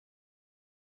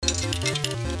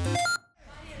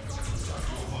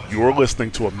You're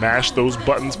listening to a Mash Those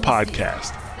Buttons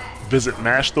podcast. Visit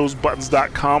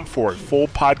mashthosebuttons.com for a full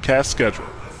podcast schedule.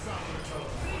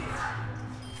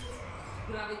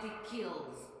 Gravity kills.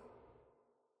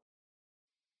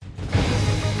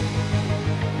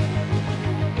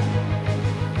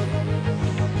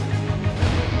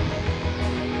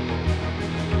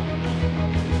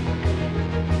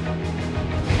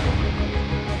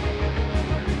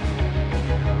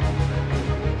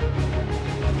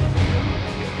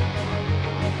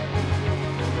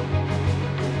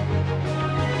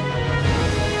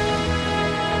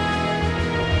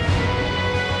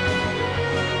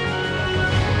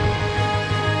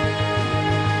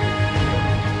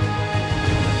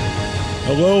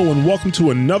 Hello and welcome to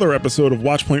another episode of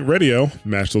Watchpoint Radio,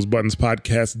 Mash Those Buttons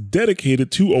podcast dedicated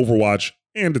to Overwatch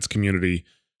and its community.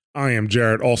 I am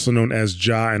Jared, also known as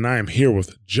Ja, and I am here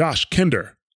with Josh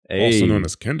Kinder, also known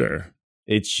as Kinder.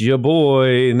 It's your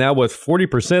boy, now with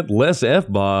 40% less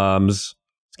F-bombs,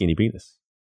 Skinny Penis.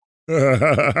 That's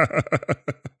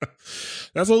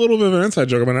a little bit of an inside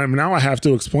joke, but now I have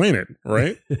to explain it,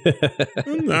 right?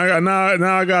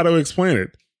 now I got to explain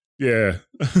it. Yeah.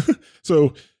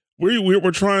 So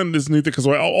we're trying this new thing because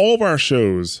all of our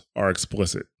shows are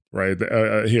explicit, right?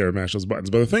 Here at Mash Those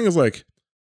Buttons. But the thing is, like,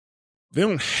 they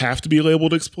don't have to be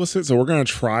labeled explicit. So we're going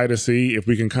to try to see if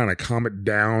we can kind of calm it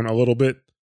down a little bit.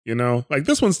 You know, like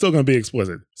this one's still going to be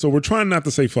explicit. So we're trying not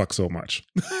to say fuck so much.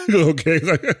 Okay.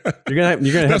 You're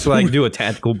gonna have to like do a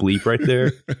tactical bleep right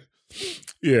there.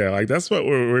 Yeah, like that's what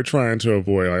we're trying to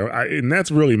avoid. And that's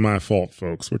really my fault,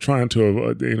 folks. We're trying to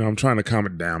avoid, I'm trying to calm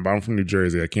it down, but I'm from New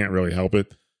Jersey. I can't really help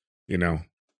it. You know,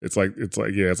 it's like, I was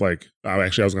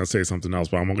going to say something else,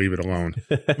 but I'm going to leave it alone.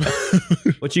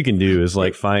 What you can do is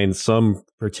like find some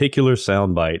particular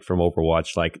soundbite from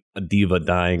Overwatch, like a diva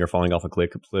dying or falling off a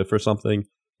cliff or something,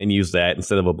 and use that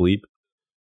instead of a bleep.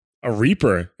 A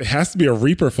Reaper. It has to be a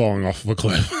Reaper falling off of a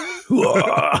cliff.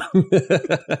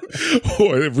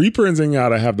 Reaper and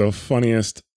Zenyatta have the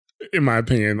funniest, in my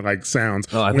opinion, like sounds.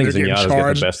 Oh, I think Zenyatta's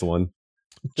got the best one.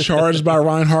 Charged by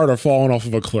Reinhardt or falling off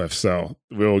of a cliff. So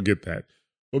we'll get that.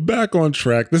 But back on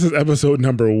track. This is episode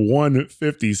number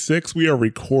 156. We are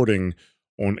recording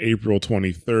on April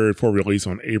 23rd for release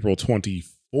on April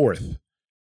 24th.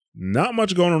 Not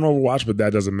much going on Overwatch, but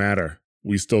that doesn't matter.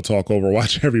 We still talk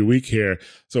Overwatch every week here.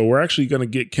 So we're actually going to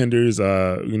get Kinder's,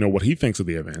 what he thinks of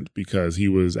the event because he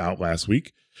was out last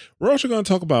week. We're also going to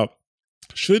talk about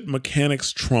should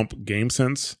mechanics trump game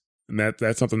sense? And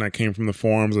that's something that came from the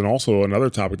forums. And also another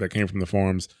topic that came from the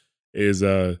forums is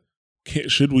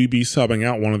should we be subbing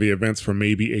out one of the events for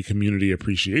maybe a community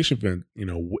appreciation event? You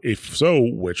know, if so,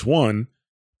 which one?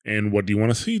 And what do you want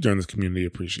to see during this community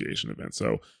appreciation event?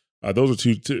 So those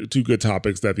are two good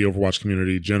topics that the Overwatch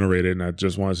community generated. And I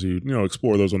just wanted to,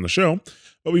 explore those on the show.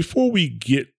 But before we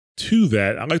get to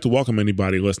that, I'd like to welcome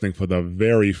anybody listening for the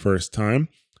very first time.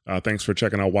 Thanks for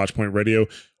checking out Watchpoint Radio.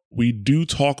 We do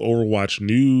talk Overwatch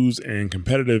news and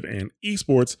competitive and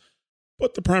esports,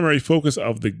 but the primary focus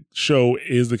of the show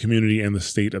is the community and the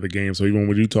state of the game. So even when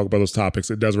we do talk about those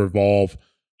topics, it does revolve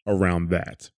around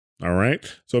that. All right.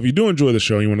 So if you do enjoy the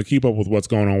show, you want to keep up with what's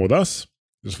going on with us,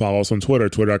 just follow us on Twitter,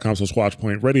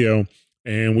 twitter.com/WatchpointRadio.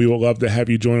 And we would love to have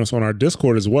you join us on our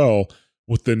Discord as well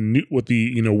with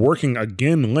the working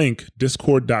again link,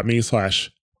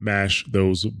 discord.me/mash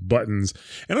those buttons.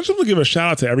 And I just want to give a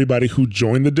shout out to everybody who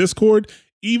joined the Discord,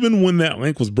 even when that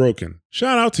link was broken.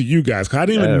 Shout out to you guys, because I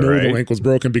didn't even know the link was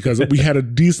broken because we had a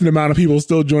decent amount of people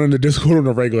still joining the Discord on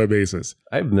a regular basis.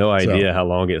 I have no idea how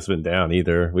long it's been down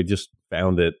either. We just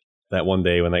found it that one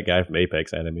day when that guy from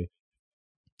Apex added me.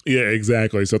 Yeah,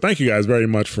 exactly. So thank you guys very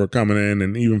much for coming in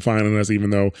and even finding us,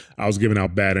 even though I was giving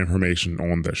out bad information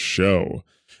on the show.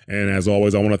 And as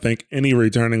always, I want to thank any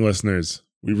returning listeners.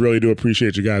 We really do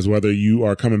appreciate you guys, whether you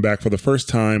are coming back for the first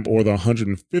time or the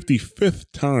 155th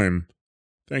time.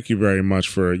 Thank you very much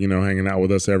for, hanging out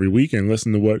with us every week and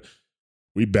listen to what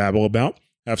we babble about.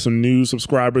 Have some new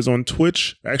subscribers on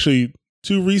Twitch. Actually,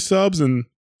 2 resubs and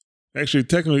actually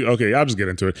technically, okay, I'll just get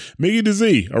into it. Miggy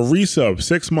DeZ, a resub,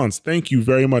 6 months. Thank you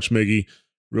very much, Miggy.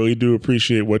 Really do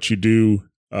appreciate what you do,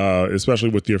 especially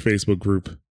with your Facebook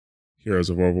group,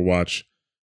 Heroes of Overwatch.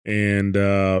 And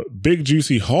Big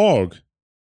Juicy Hog,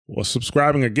 well,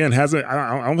 subscribing again. I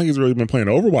don't think he's really been playing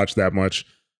Overwatch that much,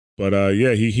 but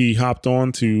he hopped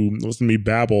on to listen to me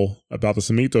babble about the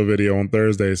Samito video on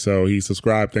Thursday, so he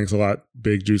subscribed. Thanks a lot,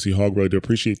 Big Juicy Hog. Really do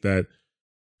appreciate that.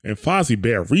 And Fozzie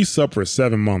Bear resub for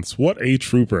 7 months. What a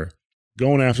trooper!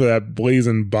 Going after that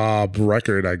Blazing Bob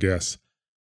record, I guess.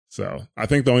 So I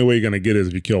think the only way you're gonna get it is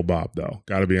if you kill Bob, though.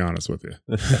 Got to be honest with you.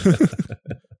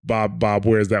 Bob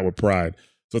wears that with pride.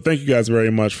 So thank you guys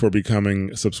very much for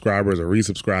becoming subscribers or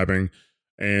resubscribing.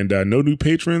 And no new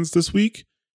patrons this week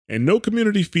and no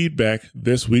community feedback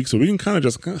this week. So we can kind of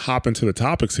just hop into the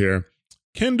topics here.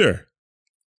 Kinder,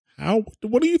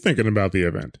 what are you thinking about the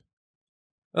event?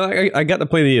 I got to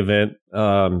play the event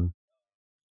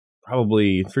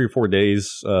probably 3 or 4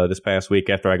 days this past week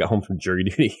after I got home from jury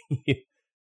duty.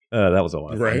 That was a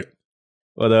lot of fun. Right.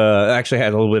 But I actually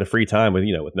had a little bit of free time with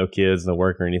no kids, no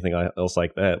work or anything else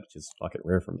like that, which is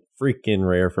freaking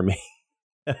rare for me.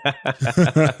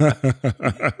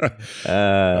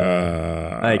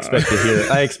 I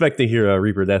expect to hear a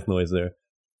Reaper death noise there.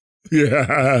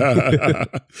 Yeah.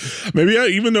 Maybe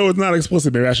even though it's not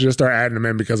explicit, maybe I should just start adding them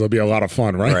in because it'll be a lot of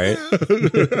fun, right?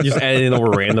 Just add in over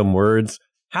random words.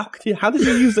 How did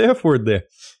you use the F word there?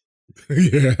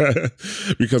 Yeah,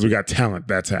 because we got talent.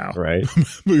 That's how. Right.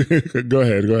 Go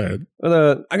ahead.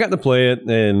 But I got to play it,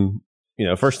 and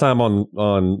first time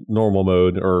on normal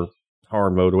mode or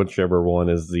hard mode, whichever one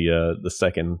is the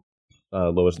second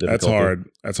lowest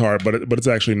difficulty. That's hard, but it's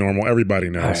actually normal. Everybody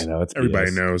knows. I know,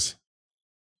 everybody knows.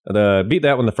 But, beat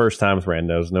that one the first time with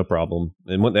randos, no problem.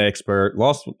 And went to expert,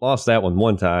 lost that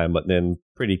one time, but then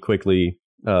pretty quickly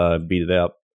beat it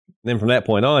up. And then from that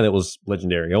point on, it was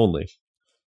legendary only.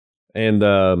 And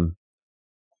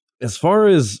as far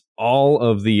as all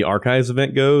of the Archives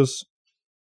event goes,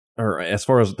 or as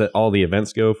far as all the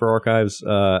events go for Archives,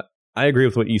 I agree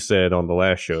with what you said on the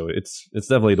last show. It's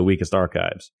definitely the weakest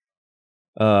Archives.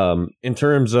 In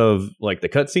terms of like the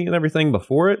cutscene and everything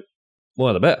before it, one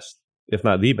of the best, if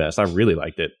not the best. I really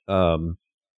liked it.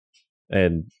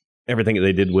 And everything that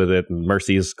they did with it, and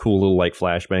Mercy's cool little like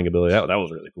flashbang ability, that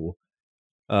was really cool.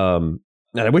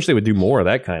 And I wish they would do more of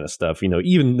that kind of stuff.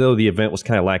 Even though the event was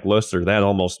kind of lackluster, that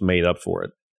almost made up for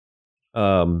it.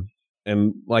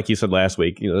 And like you said last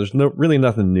week, there's really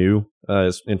nothing new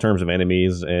in terms of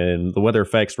enemies, and the weather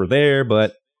effects were there,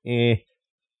 but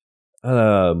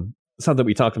something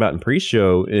we talked about in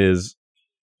pre-show is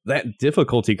that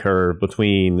difficulty curve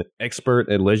between expert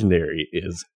and legendary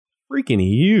is freaking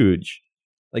huge.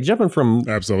 Like jumping from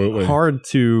absolutely hard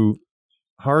to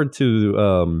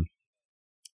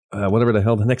whatever the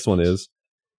hell the next one is.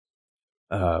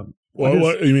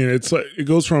 What you mean? It's like it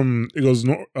goes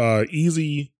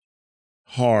easy,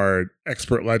 hard,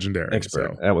 expert, legendary.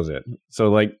 Expert. So. That was it. So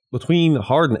like between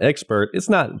hard and expert, it's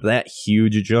not that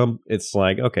huge a jump. It's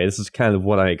like, okay, this is kind of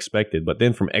what I expected. But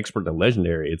then from expert to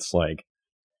legendary, it's like,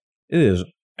 it is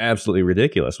absolutely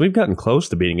ridiculous. We've gotten close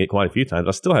to beating it quite a few times.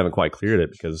 I still haven't quite cleared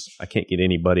it because I can't get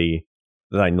anybody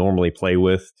that I normally play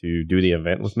with to do the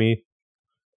event with me.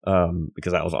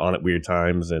 Because I was on at weird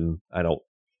times and I don't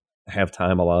have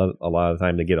time a lot of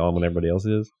time to get on when everybody else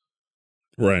is.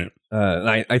 Right.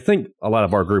 And I think a lot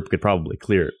of our group could probably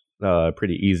clear it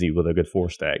pretty easy with a good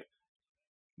 4-stack.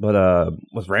 But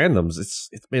with randoms, it's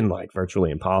been like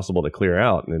virtually impossible to clear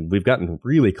out, and we've gotten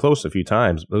really close a few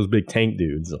times. Those big tank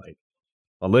dudes, like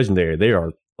on legendary, they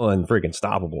are unfreaking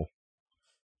stoppable.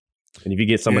 And if you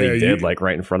get somebody dead like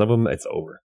right in front of them, it's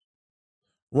over.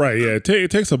 Right. Yeah.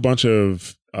 It takes a bunch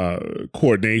of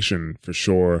coordination for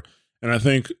sure, and I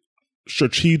think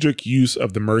strategic use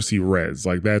of the Mercy res,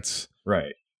 like that's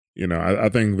right. I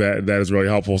think that is really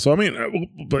helpful. So I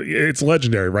mean, but it's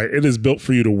legendary, right? It is built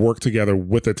for you to work together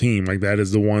with a team. Like that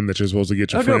is the one that you're supposed to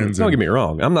get your friends. Don't get me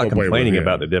wrong. I'm not complaining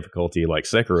about the difficulty like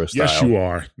Sekiro style. Yes, you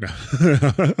are. No.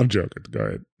 I'm joking. Go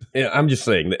ahead. Yeah, I'm just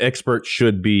saying the expert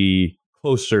should be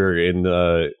closer in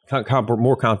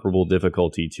more comparable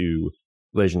difficulty to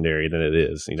legendary than it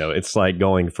is. It's like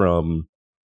going from,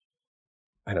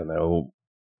 I don't know,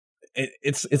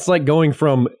 it's like going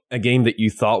from a game that you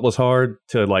thought was hard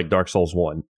to like Dark Souls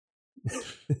 1.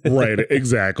 Right,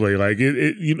 exactly. Like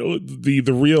the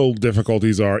real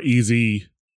difficulties are easy,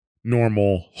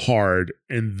 normal, hard,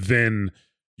 and then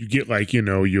you get like your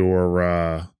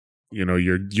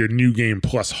new game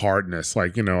plus hardness.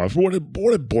 Like what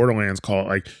did Borderlands call it?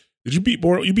 Like, did you beat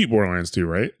Borderlands 2,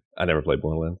 right? I never played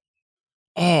Borderlands.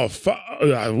 Oh,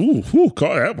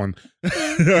 call that one.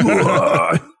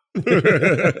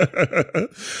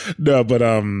 No, but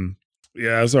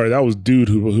yeah, sorry, that was dude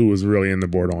who was really in the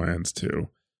Borderlands too,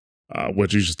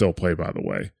 which you should still play, by the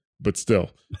way. But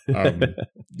still,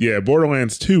 yeah,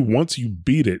 Borderlands 2. Once you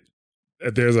beat it,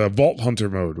 there's a Vault Hunter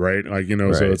mode, right? Like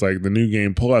right. So it's like the new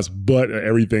game plus, but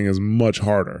everything is much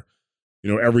harder.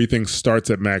 Everything starts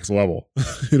at max level,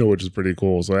 which is pretty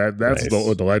cool. So that's nice.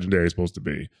 What the legendary is supposed to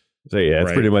be. So yeah,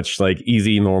 it's pretty much like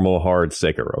easy, normal, hard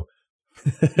Sekiro.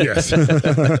 Yes.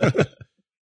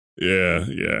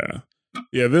 Yeah.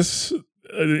 This,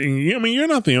 I mean, you're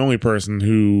not the only person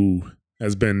who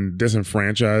has been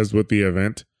disenfranchised with the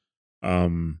event.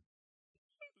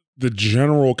 the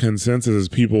general consensus is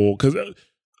people, because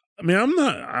I mean,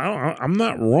 I'm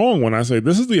not wrong when I say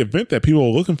this is the event that people are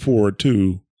looking forward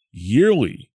to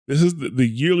yearly. This is the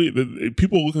yearly, the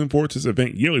people looking forward to this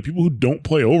event yearly. People who don't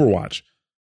play Overwatch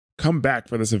come back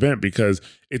for this event because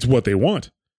it's what they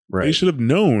want. Right. They should have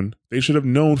known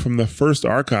from the first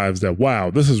archives that,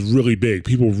 wow, this is really big.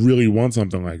 People really want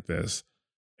something like this.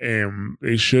 And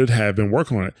they should have been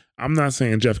working on it. I'm not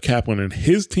saying Jeff Kaplan and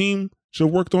his team should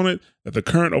have worked on it, that the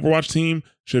current Overwatch team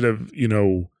should have,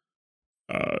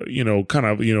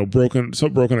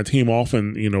 broken a team off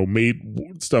and,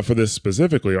 made stuff for this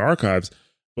specifically, archives.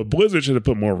 But Blizzard should have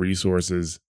put more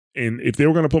resources. And if they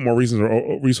were going to put more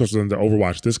resources into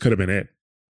Overwatch, this could have been it.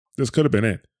 This could have been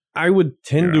it. I would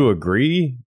tend to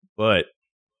agree, but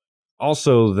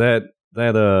also that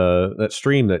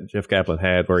stream that Jeff Kaplan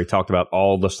had where he talked about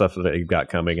all the stuff that they've got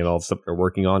coming and all the stuff they're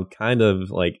working on kind of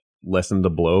like lessened the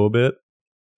blow a bit,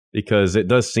 because it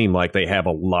does seem like they have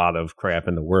a lot of crap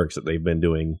in the works that they've been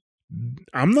doing.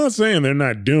 I'm not saying they're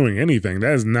not doing anything.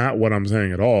 That is not what I'm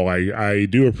saying at all. I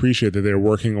do appreciate that they're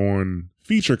working on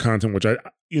feature content, which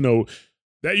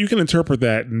that you can interpret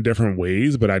that in different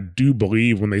ways, but I do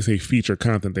believe when they say feature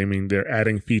content, they mean they're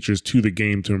adding features to the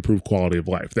game to improve quality of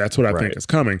life. That's what I think is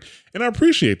coming. And I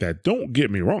appreciate that. Don't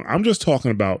get me wrong. I'm just talking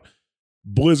about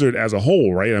Blizzard as a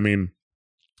whole, right? I mean,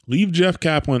 leave Jeff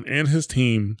Kaplan and his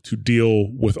team to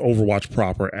deal with Overwatch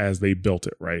proper as they built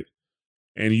it, right?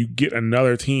 And you get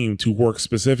another team to work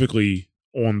specifically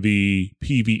on the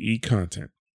PvE content,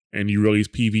 and you release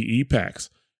PvE packs.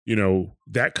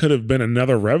 That could have been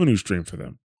another revenue stream for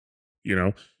them.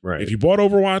 Right. If you bought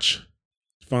Overwatch,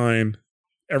 fine.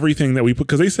 Everything that we put,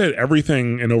 because they said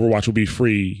everything in Overwatch will be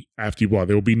free after you bought.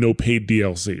 There will be no paid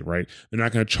DLC, right? They're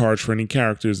not going to charge for any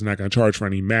characters. They're not going to charge for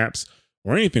any maps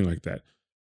or anything like that.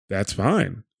 That's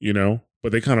fine,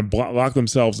 But they kind of locked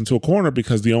themselves into a corner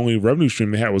because the only revenue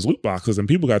stream they had was loot boxes, and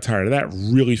people got tired of that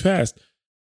really fast.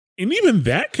 And even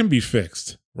that can be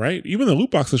fixed, right? Even the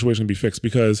loot box situation can be fixed,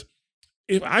 because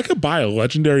if I could buy a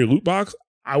legendary loot box,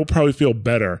 I would probably feel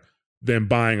better than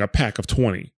buying a pack of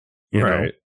 20, you know?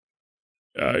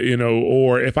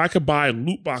 Or if I could buy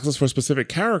loot boxes for specific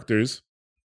characters,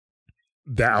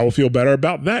 that I will feel better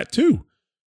about that too.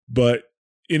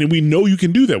 And we know you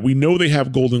can do that. We know they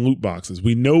have golden loot boxes.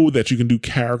 We know that you can do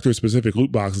character-specific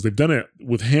loot boxes. They've done it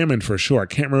with Hammond for sure. I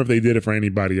can't remember if they did it for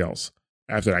anybody else.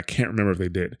 After that, I can't remember if they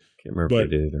did. Can't remember if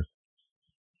they did either.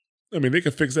 I mean, they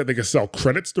could fix that. They could sell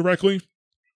credits directly.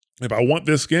 If I want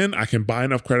this skin, I can buy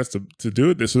enough credits to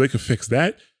do it. So they could fix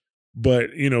that.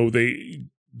 But,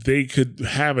 they could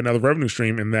have another revenue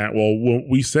stream in that, well,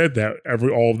 we said that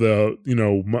all the,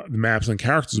 maps and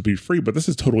characters would be free, but this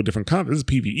is totally different content. This is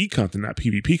PvE content, not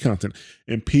PvP content.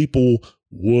 And people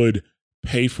would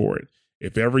pay for it.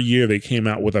 If every year they came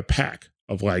out with a pack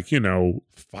of 5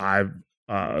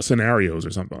 scenarios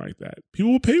or something like that,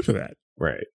 people would pay for that.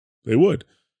 Right. They would.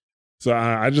 So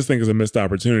I just think it's a missed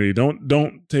opportunity. Don't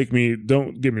get me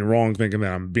wrong thinking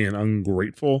that I'm being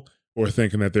ungrateful or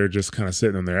thinking that they're just kind of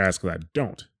sitting on their ass, because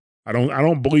I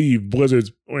don't believe Blizzard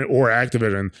or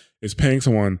Activision is paying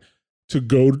someone to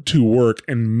go to work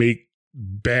and make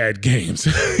bad games.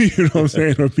 You know what I'm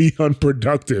saying? Or be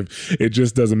unproductive. It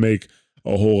just doesn't make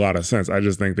a whole lot of sense. I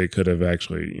just think they could have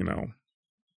actually,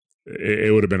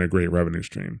 it would have been a great revenue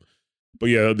stream. But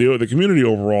yeah, the community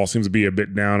overall seems to be a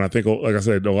bit down. I think, like I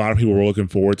said, a lot of people were looking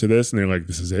forward to this, and they're like,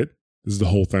 this is it? This is the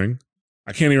whole thing?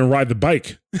 I can't even ride the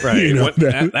bike. Right.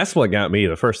 That's what got me.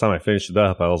 The first time I finished it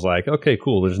up, I was like, okay,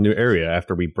 cool. There's a new area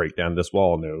after we break down this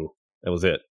wall. No, that was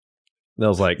it. And I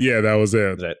was like, yeah, that was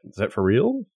it. Is that for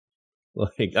real?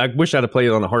 Like, I wish I'd have played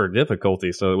it on a harder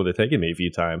difficulty, so it would have taken me a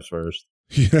few times first.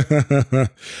 Yeah.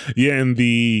 Yeah. And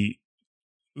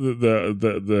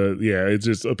it's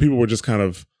just, people were just kind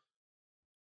of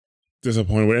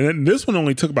disappointed with it. And this one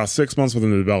only took about 6 months for them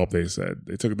to develop, they said.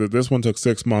 This one took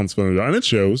 6 months for them to develop, and it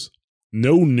shows.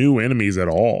 No new enemies at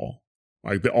all.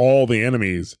 Like all the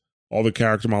enemies, all the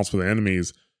character models for the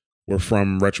enemies were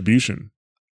from Retribution.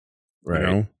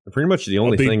 Right. Pretty much the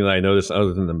only thing that I noticed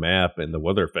other than the map and the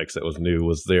weather effects that was new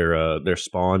was their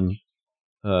spawn,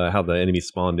 how the enemies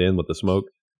spawned in with the smoke.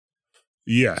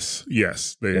 Yes. Yeah.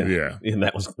 And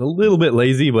that was a little bit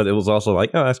lazy, but it was also like,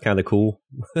 oh, that's kind of cool.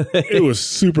 It was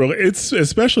super. It's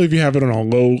especially if you have it on a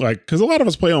low, because a lot of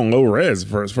us play on low res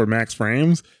for max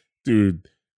frames, dude.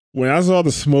 When I saw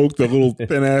the smoke, the little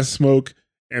thin ass smoke,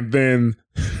 and then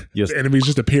the enemies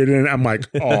just appeared in it, I'm like,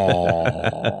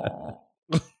 oh.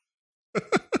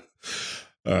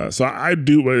 So I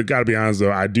do, gotta be honest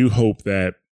though, I do hope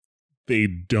that they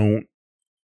don't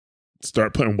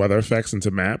start putting weather effects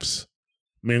into maps,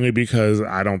 mainly because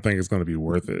I don't think it's going to be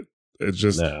worth it. It's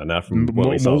just No, not from what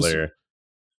we saw there.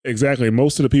 Exactly.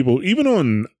 Most of the people, even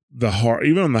on the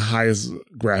highest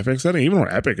graphics setting, even on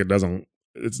Epic,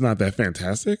 it's not that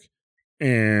fantastic.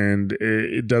 And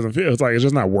it doesn't feel, it's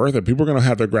just not worth it. People are going to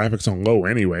have their graphics on low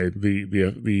anyway.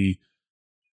 The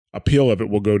appeal of it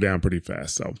will go down pretty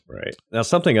fast. So right now,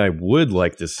 something I would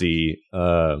like to see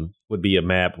would be a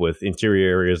map with interior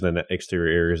areas and then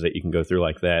exterior areas that you can go through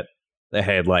like that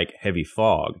had like heavy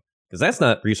fog, because that's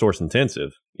not resource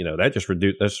intensive. That just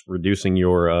reducing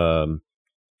your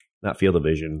not field of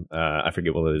vision. I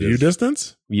forget what it is. View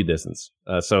distance.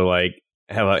 So like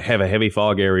have a heavy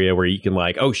fog area where you can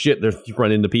like, oh shit, you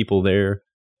run into people there.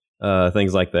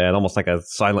 Things like that, almost like a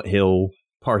Silent Hill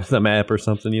part of the map or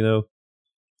something.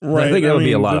 Right. I think that would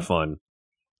be a lot of fun.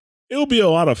 It'll be a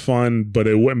lot of fun, but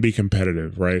it wouldn't be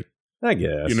competitive, right? I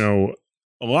guess. A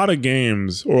lot of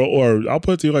games, or I'll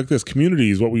put it to you like this: Community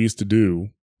is what we used to do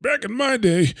back in my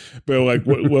day. But like,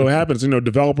 what happens?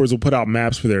 Developers will put out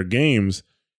maps for their games,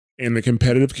 and the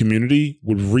competitive community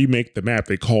would remake the map.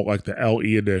 They call it like the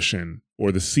LE edition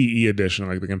or the CE edition,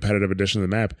 like the competitive edition of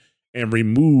the map, and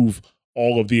remove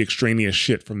all of the extraneous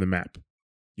shit from the map.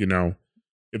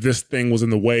 If this thing was in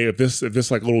the way, if this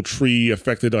like little tree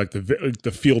affected like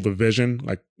the field of vision,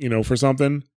 like, for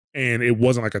something, and it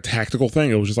wasn't like a tactical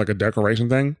thing, it was just like a decoration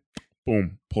thing,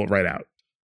 boom, pull it right out.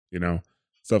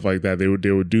 Stuff like that. They would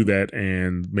do that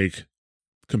and make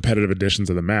competitive editions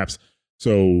of the maps.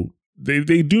 So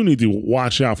they do need to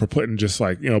watch out for putting just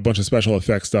like, a bunch of special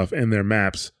effects stuff in their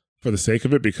maps for the sake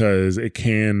of it, because it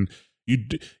can,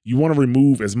 you want to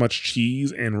remove as much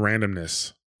cheese and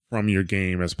randomness from your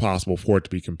game as possible for it to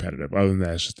be competitive. Other than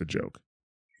that, it's just a joke.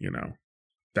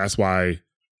 That's why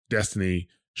Destiny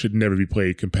should never be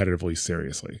played competitively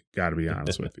seriously. Got to be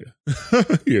honest with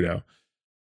you.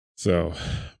 So,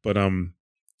 but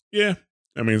yeah.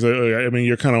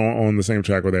 You're kind of on the same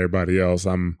track with everybody else.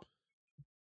 I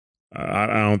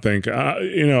don't think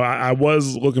I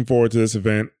was looking forward to this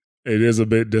event. It is a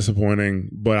bit disappointing,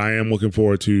 but I am looking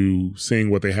forward to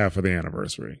seeing what they have for the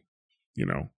anniversary.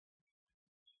 Yeah,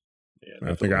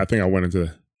 I think I went into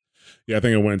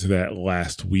that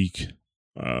last week,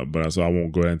 but so I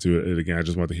won't go into it again. I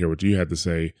just want to hear what you had to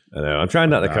say. I know I'm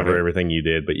trying not to cover everything you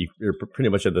did, but you're pretty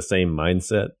much at the same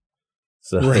mindset,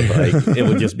 so right. Like it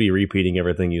would just be repeating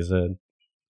everything you said.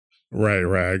 Right.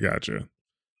 I gotcha.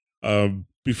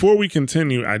 Before we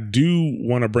continue, I do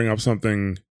want to bring up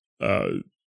something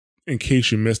in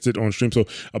case you missed it on stream. So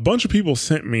a bunch of people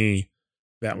sent me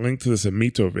that link to this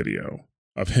Amito video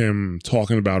of him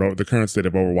talking about the current state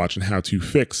of Overwatch and how to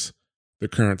fix the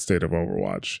current state of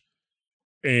Overwatch.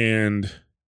 And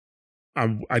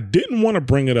I didn't want to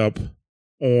bring it up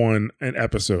on an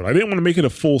episode. I didn't want to make it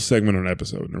a full segment on an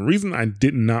episode. And the reason I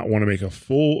did not want to make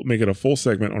it a full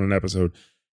segment on an episode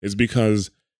is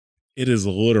because it is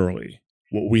literally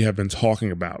what we have been talking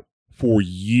about for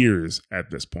years at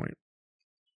this point.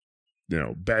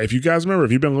 If you guys remember,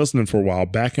 if you've been listening for a while,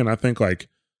 back in, I think like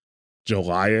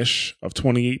July-ish of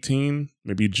 2018,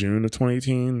 maybe June of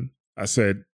 2018, I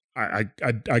said, I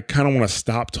kind of want to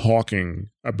stop talking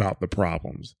about the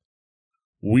problems.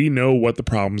 We know what the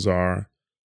problems are.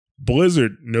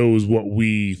 Blizzard knows what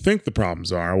we think the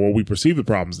problems are, what we perceive the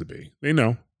problems to be. They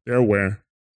know. They're aware.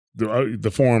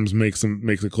 The forums makes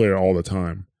it clear all the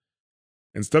time.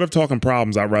 Instead of talking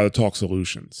problems, I'd rather talk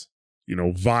solutions.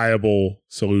 Viable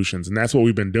solutions. And that's what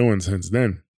we've been doing since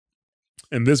then.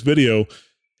 In this video,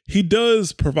 he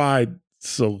does provide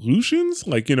solutions.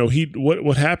 Like,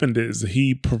 what happened is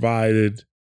he provided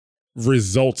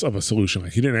results of a solution.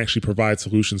 Like, he didn't actually provide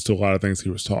solutions to a lot of things he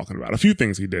was talking about. A few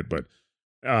things he did, but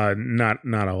not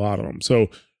a lot of them. So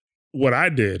what I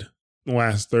did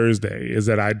last Thursday is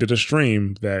that I did a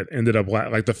stream that ended up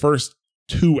like the first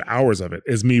 2 hours of it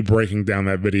is me breaking down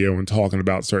that video and talking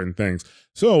about certain things.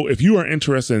 So if you are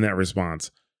interested in that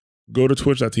response, go to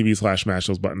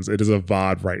twitch.tv/smashthosebuttons. It is a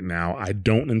VOD right now. I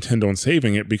don't intend on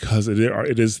saving it because it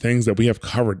is things that we have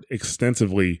covered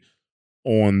extensively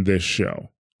on this show,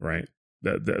 right?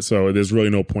 So there's really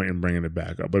no point in bringing it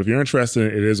back up. But if you're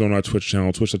interested, it is on our Twitch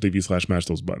channel,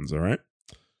 twitch.tv/smashthosebuttons, all right?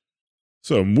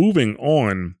 So moving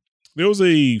on, there was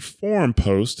a forum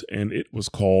post, and it was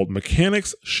called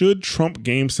Mechanics Should Trump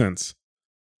Game Sense.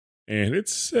 And it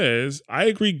says, I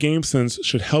agree game sense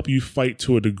should help you fight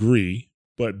to a degree,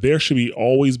 but there should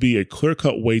always be a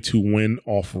clear-cut way to win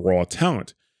off raw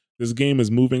talent. This game is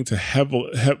moving heavily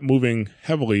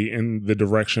in the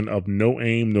direction of no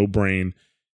aim, no brain,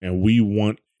 and we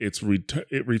want it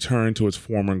return to its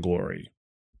former glory.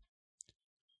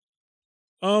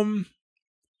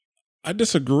 I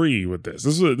disagree with this.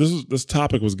 This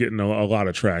topic was getting a lot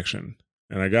of traction,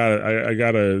 And I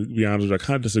gotta be honest with you, I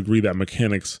kind of disagree that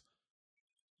mechanics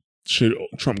should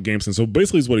trump game sense. So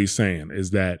basically, is what he's saying is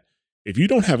that if you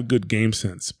don't have good game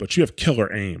sense, but you have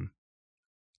killer aim,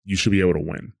 you should be able to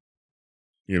win.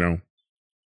 You know?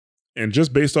 And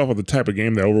just based off of the type of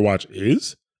game that Overwatch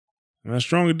is, I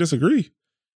strongly disagree.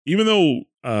 Even though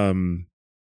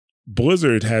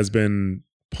Blizzard has been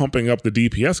pumping up the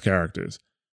DPS characters,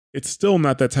 it's still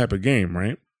not that type of game,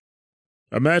 right?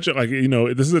 Imagine, like, you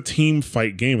know, this is a team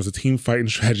fight game. It's a team fight and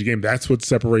strategy game. That's what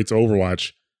separates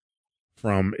Overwatch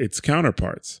from its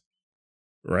counterparts,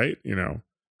 right? You know,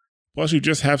 plus you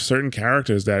just have certain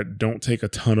characters that don't take a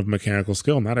ton of mechanical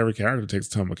skill. Not every character takes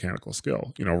a ton of mechanical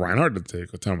skill. You know, Reinhardt doesn't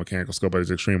take a ton of mechanical skill, but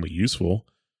he's extremely useful.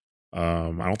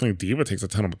 I don't think D.Va takes a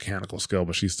ton of mechanical skill,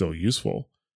 but she's still useful.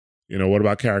 You know, what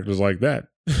about characters like that?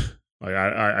 Like,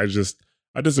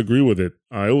 I disagree with it.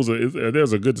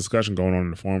 There's a good discussion going on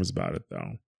in the forums about it,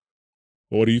 though.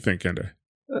 Well, what do you think, Kender?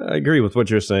 I agree with what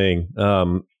you're saying.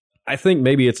 I think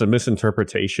maybe it's a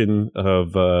misinterpretation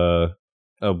of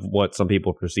what some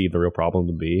people perceive the real problem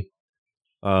to be,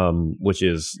 which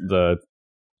is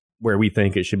where we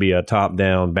think it should be a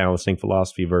top-down balancing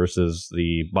philosophy versus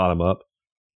the bottom-up.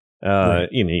 Right.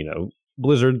 You know,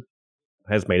 Blizzard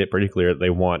has made it pretty clear that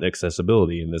they want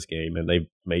accessibility in this game, and they've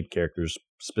made characters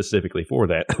specifically for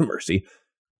that. Mercy.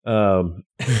 And,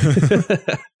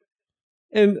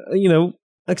 you know,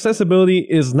 accessibility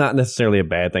is not necessarily a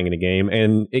bad thing in a game,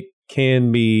 and it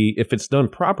can be, if it's done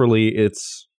properly,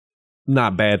 it's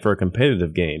not bad for a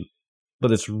competitive game.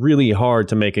 But it's really hard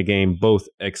to make a game both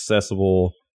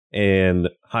accessible and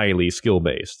highly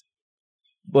skill-based.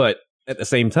 But at the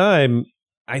same time,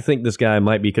 I think this guy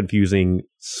might be confusing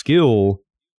skill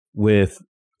with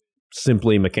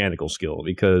simply mechanical skill,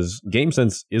 because game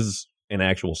sense is an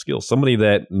actual skill. Somebody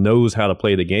that knows how to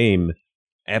play the game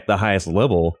at the highest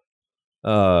level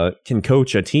can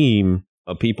coach a team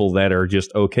of people that are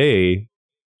just okay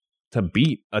to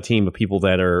beat a team of people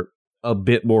that are a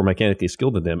bit more mechanically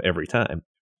skilled than them every time.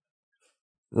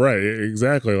 Right,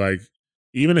 exactly. Like,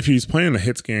 even if he's playing a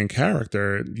hit scan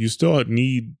character, you still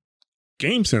need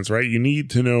game sense, right? You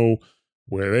need to know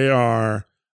where they are,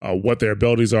 what their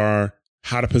abilities are,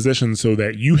 how to position so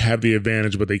that you have the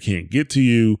advantage, but they can't get to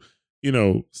you, you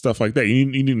know, stuff like that. You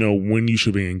need to know when you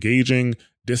should be engaging,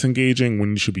 disengaging,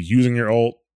 when you should be using your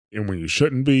ult, and when you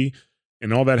shouldn't be.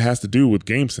 And all that has to do with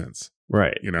game sense.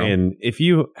 Right. You know? And if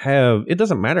you have, it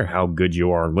doesn't matter how good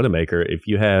you are in Widowmaker, if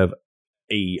you have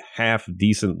a half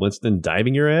decent Winston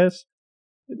diving your ass,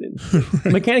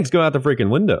 mechanics go out the freaking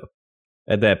window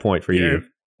at that point for you.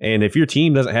 And if your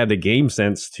team doesn't have the game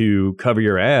sense to cover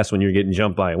your ass when you're getting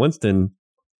jumped by a Winston,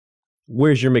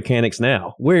 where's your mechanics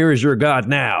now? Where is your god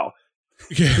now?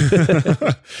 Yeah.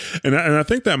 and I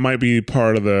think that might be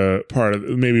part of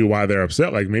maybe why they're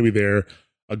upset. Like, maybe they're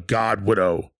a god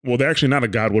widow. Well, they're actually not a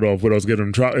god widow if widows get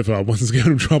them trouble. If Winston's get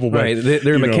them trouble, right? But,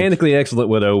 they're a mechanically excellent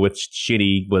widow with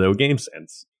shitty widow game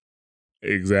sense.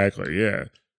 Exactly. Yeah.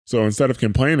 So instead of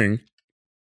complaining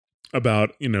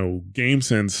about, you know, game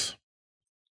sense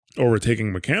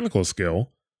overtaking mechanical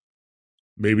skill,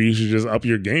 maybe you should just up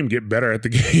your game, get better at the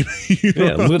game. You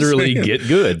know literally get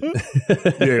good.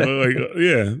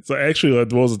 Yeah. So actually,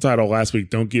 what was the title last week?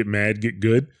 Don't get mad, get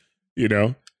good. You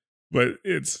know, but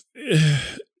it's,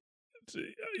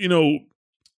 you know,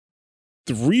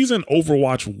 the reason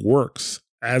Overwatch works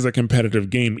as a competitive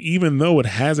game, even though it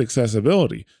has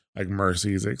accessibility, like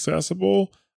Mercy is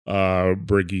accessible,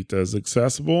 Brigitte is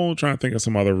accessible. I'm trying to think of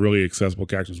some other really accessible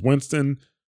characters. Winston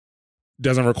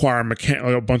doesn't require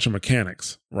a bunch of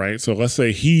mechanics, right? So let's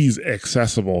say he's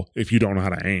accessible if you don't know how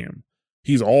to aim.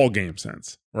 He's all game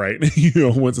sense, right? You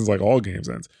know, Winston's like all game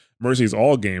sense. Mercy's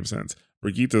all game sense.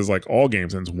 Brigitte is like all game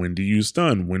sense. When do you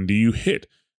stun? When do you hit?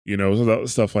 You know, so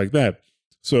stuff like that.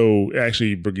 So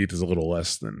actually, Brigitte is a little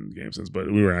less than game sense,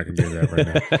 but we were not going to do that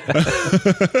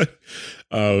right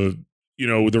now. You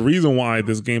know, the reason why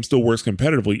this game still works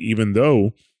competitively, even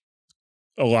though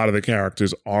a lot of the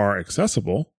characters are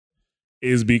accessible,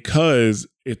 is because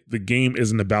the game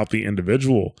isn't about the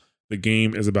individual. The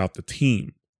game is about the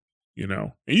team, you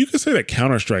know. And you could say that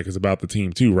Counter-Strike is about the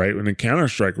team too, right? And then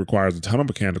Counter-Strike requires a ton of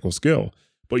mechanical skill.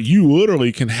 But you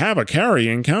literally can have a carry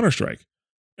in Counter-Strike.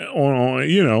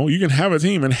 You know, you can have a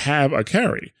team and have a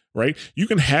carry, right? You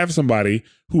can have somebody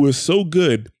who is so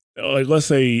good, like let's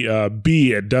say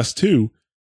B at Dust 2,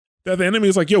 that the enemy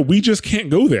is like, yo, we just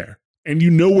can't go there. And you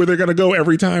know where they're going to go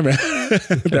every time at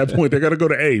that point. They're going to go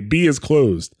to A. B is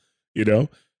closed, you know?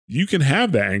 You can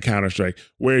have that in Counter-Strike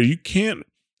where you can't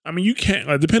I mean, you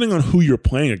can't, depending on who you're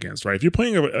playing against, right? If you're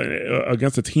playing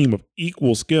against a team of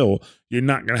equal skill, you're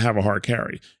not going to have a hard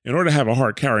carry. In order to have a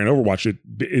hard carry in Overwatch,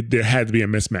 there had to be a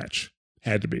mismatch.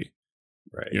 Had to be.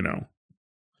 Right. You know?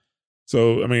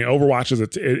 So, I mean,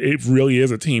 Overwatch it really is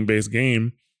a team-based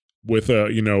game with,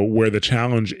 where the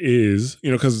challenge is,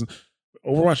 because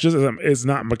Overwatch is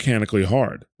not mechanically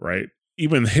hard, right?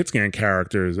 Even hit scan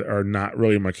characters are not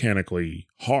really mechanically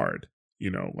hard.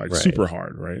 Like super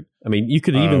hard, right? I mean, you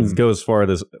could even go as far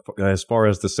as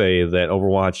to say that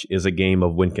Overwatch is a game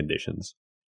of win conditions,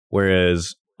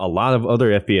 whereas a lot of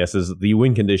other FPSs, the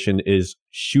win condition is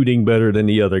shooting better than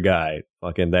the other guy.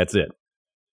 Fucking that's it.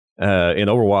 In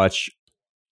Overwatch,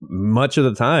 much of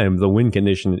the time, the win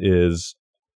condition is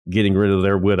getting rid of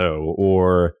their Widow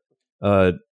or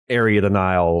area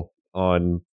denial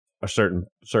on a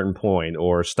certain point,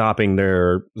 or stopping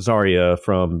their Zarya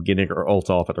from getting her ult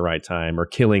off at the right time, or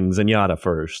killing Zenyatta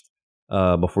first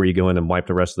before you go in and wipe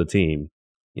the rest of the team.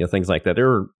 Things like that.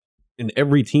 In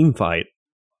every team fight,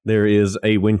 there is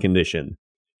a win condition,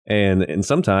 and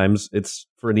sometimes it's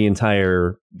for the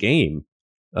entire game.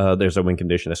 There's a win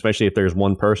condition, especially if there's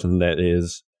one person that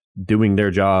is doing their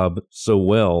job so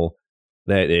well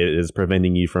that it is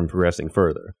preventing you from progressing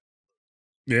further.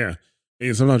 Yeah.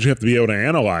 And sometimes you have to be able to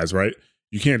analyze, right?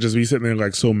 You can't just be sitting there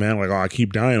like so mad, like, oh, I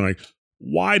keep dying. Like,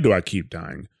 why do I keep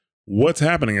dying? What's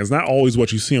happening is not always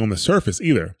what you see on the surface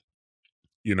either.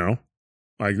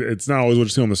 Like, it's not always what you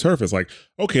see on the surface. Like,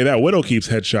 okay, that Widow keeps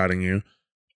headshotting you,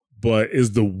 but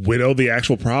is the Widow the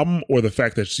actual problem, or the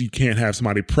fact that you can't have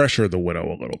somebody pressure the Widow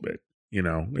a little bit?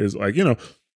 Is like,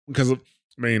 because, I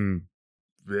mean,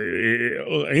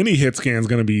 any hit scan is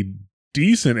going to be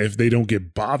decent if they don't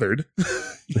get bothered.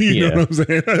 You know what I'm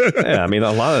saying? Yeah, I mean,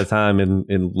 a lot of the time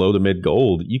in low to mid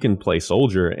gold, you can play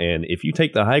soldier, and if you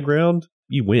take the high ground,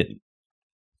 you win.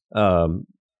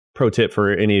 Pro tip for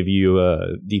any of you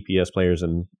DPS players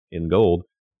in gold: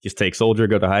 just take soldier,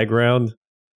 go to high ground,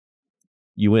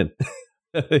 you win.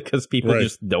 Because people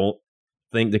just don't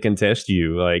think to contest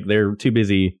you. Like, they're too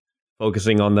busy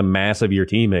focusing on the mass of your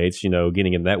teammates,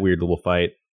 getting in that weird little fight.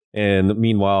 And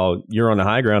meanwhile, you're on the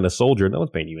high ground as soldier, no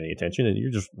one's paying you any attention, and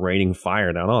you're just raining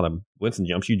fire down on him. Winston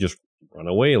jumps, you just run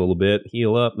away a little bit,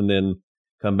 heal up, and then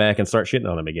come back and start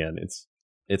shitting on him again.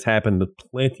 It's happened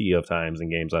plenty of times in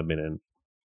games I've been in.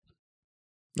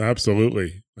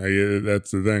 Absolutely.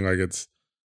 That's the thing. Like,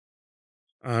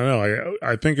 I don't know.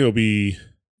 I think it'll be...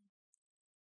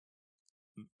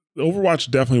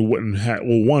 Overwatch definitely wouldn't have...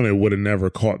 Well, one, it would have never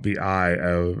caught the eye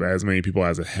of as many people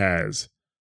as it has.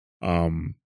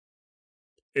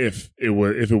 If it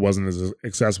wasn't as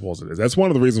accessible as it is. That's one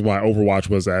of the reasons why Overwatch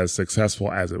was as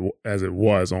successful as it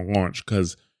was on launch,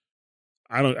 because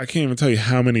I can't even tell you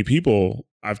how many people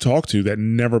I've talked to that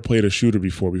never played a shooter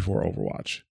before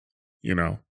Overwatch,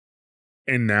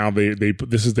 and now they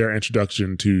this is their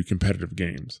introduction to competitive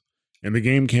games, and the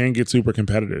game can get super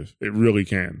competitive. It really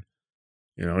can,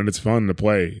 and it's fun to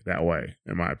play that way,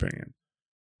 in my opinion.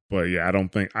 But yeah,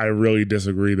 I really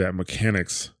disagree that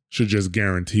mechanics should just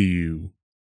guarantee you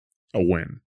a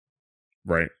win,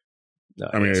 right? No,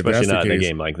 I mean, especially not in a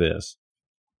game like this.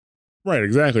 Right,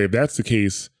 exactly. If that's the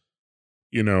case,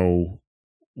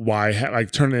 why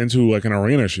turn it into like an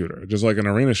arena shooter? Just like an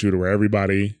arena shooter where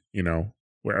everybody,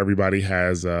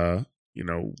 has,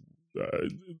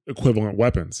 equivalent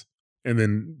weapons. And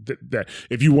then that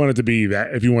if you want it to be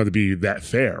that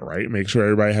fair, right? Make sure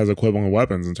everybody has equivalent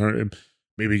weapons and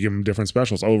maybe give them different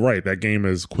specials. Oh, right, that game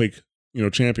is Quake,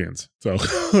 champions. So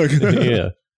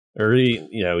yeah. Or,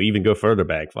 even go further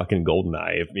back, fucking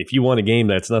GoldenEye. If you want a game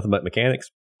that's nothing but mechanics,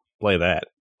 play that.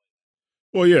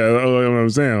 Well, yeah, I'm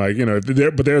saying,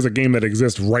 but there's a game that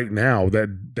exists right now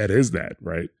that is that,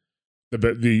 right?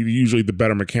 Usually the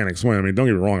better mechanics win. I mean, don't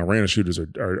get me wrong, arena shooters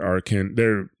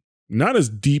they're not as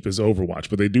deep as Overwatch,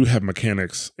 but they do have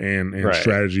mechanics and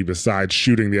strategy besides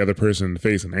shooting the other person in the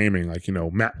face and aiming, like,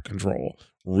 map control,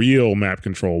 real map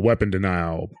control, weapon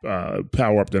denial,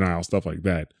 power up denial, stuff like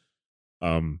that.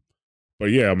 But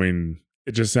yeah, I mean,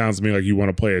 it just sounds to me like you want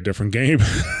to play a different game.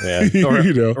 Yeah.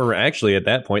 Or actually, at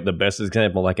that point, the best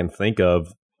example I can think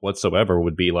of whatsoever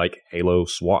would be like Halo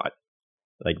SWAT.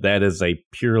 Like, that is a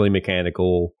purely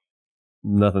mechanical,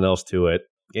 nothing else to it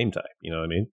game type. You know what I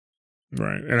mean?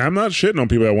 Right. And I'm not shitting on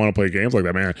people that want to play games like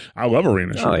that, man. I love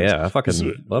arena shooters. Oh, yeah. I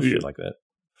fucking love shit like that.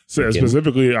 So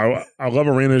specifically, I love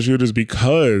arena shooters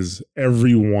because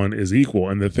everyone is equal.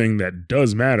 And the thing that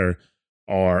does matter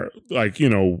are, like,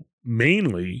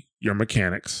 mainly your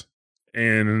mechanics.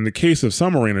 And in the case of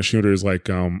some arena shooters like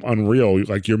Unreal,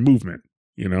 like your movement,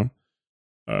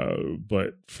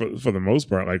 but for the most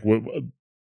part, like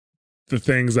the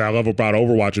things that I love about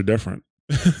Overwatch are different.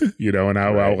 And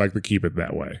I Right. would like to keep it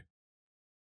that way.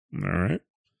 All right.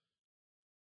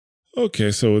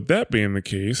 Okay, so with that being the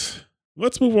case,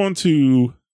 let's move on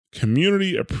to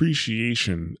community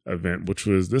appreciation event,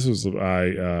 this was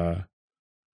by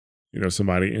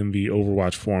somebody in the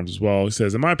Overwatch forums as well. He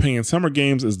says, in my opinion, Summer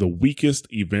Games is the weakest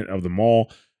event of them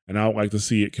all, and I would like to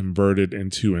see it converted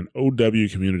into an OW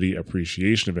community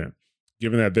appreciation event.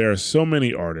 Given that there are so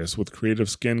many artists with creative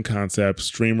skin concepts,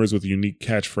 streamers with unique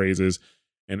catchphrases,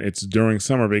 and it's during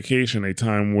summer vacation, a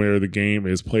time where the game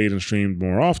is played and streamed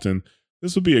more often,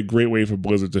 this would be a great way for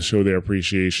Blizzard to show their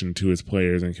appreciation to its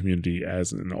players and community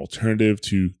as an alternative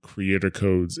to creator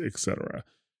codes, etc.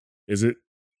 Is it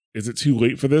too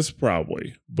late for this?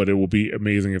 Probably, but it will be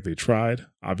amazing if they tried.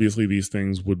 Obviously, these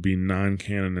things would be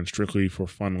non-canon and strictly for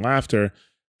fun laughter.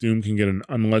 Doom can get an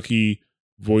unlucky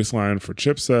voice line for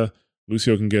Chipsa.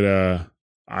 Lucio can get a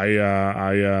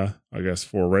I guess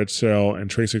for Red Shell, and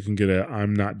Tracer can get a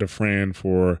I'm not Defran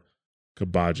for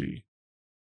Kabaji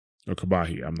or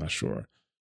Kabahi. I'm not sure.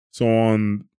 So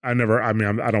on, I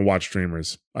don't watch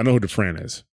streamers. I know who Defran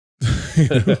is.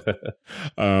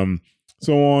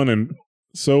 So on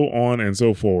and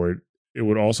so forward. It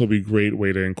would also be a great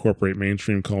way to incorporate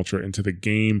mainstream culture into the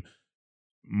game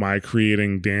by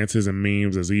creating dances and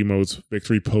memes as emotes,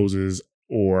 victory poses,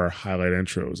 or highlight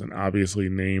intros, and obviously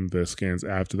name the skins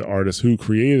after the artists who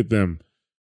created them.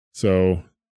 So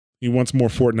he wants more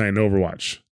Fortnite and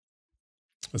Overwatch.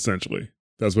 Essentially,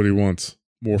 that's what he wants.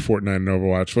 More Fortnite and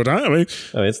Overwatch. But I mean,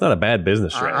 it's not a bad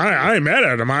business strategy. I ain't mad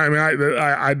at him.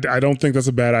 I don't think that's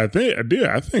a bad idea.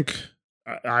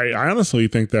 I honestly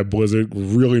think that Blizzard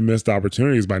really missed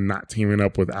opportunities by not teaming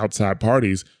up with outside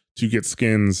parties to get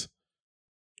skins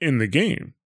in the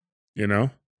game.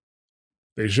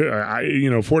 They should.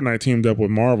 Fortnite teamed up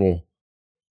with Marvel,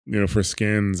 for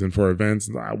skins and for events.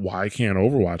 Why can't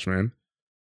Overwatch, man?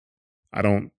 I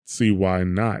don't see why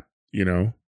not.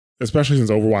 Especially since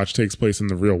Overwatch takes place in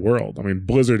the real world. I mean,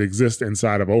 Blizzard exists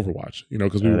inside of Overwatch.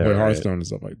 Because we would play Hearthstone and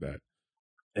stuff like that.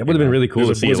 It would have been really cool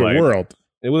to see Blizzard world.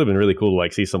 It would have been really cool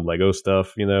to see some Lego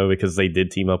stuff, because they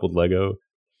did team up with Lego.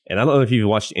 And I don't know if you've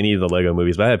watched any of the Lego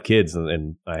movies, but I have kids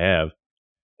and I have.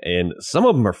 And some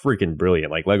of them are freaking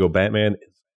brilliant. Like Lego Batman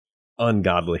is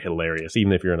ungodly hilarious,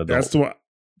 even if you're an adult.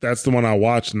 That's the one I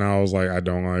watched, and I was like, I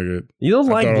don't like it. You don't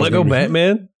like Lego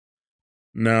Batman?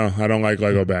 No, I don't like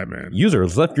Lego Batman. User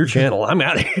has left your channel. I'm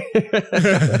out of here.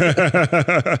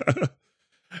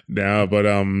 No, but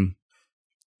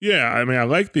yeah. I mean, I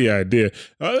like the idea.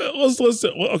 Let's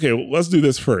do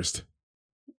this first.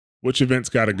 Which event's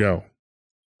got to go?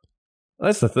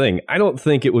 That's the thing. I don't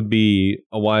think it would be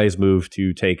a wise move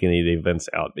to take any of the events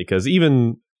out, because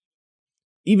even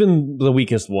the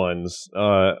weakest ones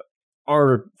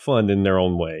are fun in their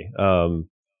own way.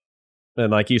 And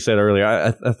like you said earlier,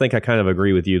 I think I kind of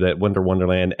agree with you that Winter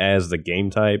Wonderland as the game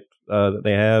type that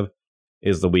they have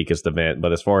is the weakest event.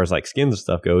 But as far as like skins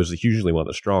stuff goes, it's usually one of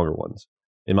the stronger ones,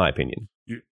 in my opinion.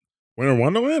 Winter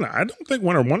Wonderland? I don't think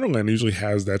Winter Wonderland usually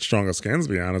has that strong of skins,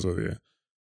 to be honest with you.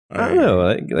 I don't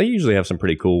know. They usually have some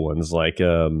pretty cool ones. Like,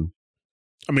 I mean,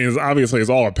 it's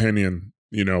all opinion,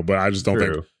 but I just don't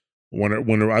think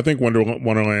I think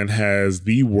Wonderland has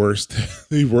the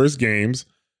worst games,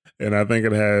 and I think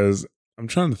it has. I'm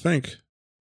trying to think.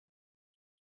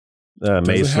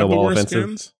 Maze Snowball Offensive.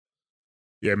 Skins?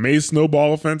 Yeah, Maze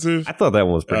Snowball Offensive. I thought that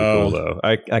one was pretty cool though.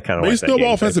 I kind of like Maze that Snowball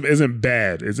game Offensive isn't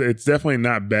bad. It's definitely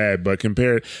not bad, but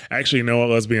compared, actually, you know what?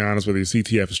 Let's be honest with you.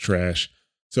 CTF is trash.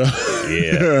 So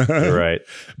yeah, you're right.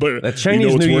 But that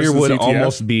Chinese New Year would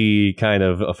almost be kind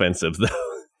of offensive though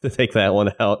to take that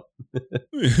one out.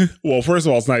 Well, first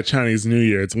of all, it's not Chinese New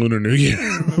Year; it's Lunar New Year.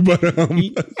 But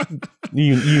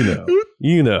you know.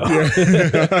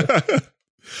 Yeah.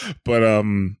 But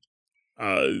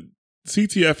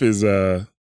CTF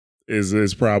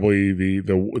is probably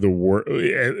the worst.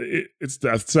 It's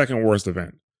the second worst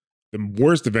event. The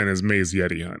worst event is Maze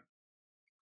Yeti Hunt.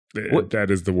 That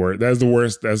is the worst. That's the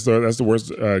worst. That's the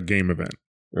worst game event.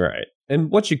 Right. And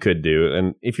what you could do,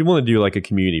 and if you want to do like a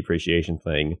community appreciation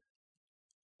thing,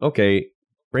 okay,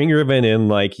 bring your event in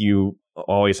like you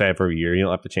always have for a year. You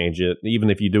don't have to change it. Even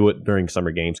if you do it during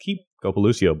summer games, keep Copa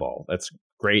Lucio Ball. That's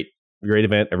great. Great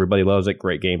event. Everybody loves it.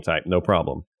 Great game type. No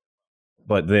problem.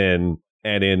 But then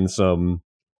add in some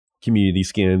community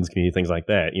skins, community things like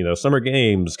that. Summer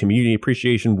games, community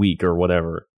appreciation week or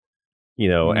whatever.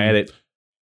 Add it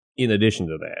in addition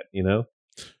to that,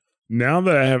 Now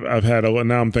that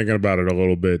now I'm thinking about it a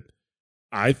little bit.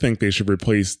 I think they should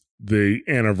replace the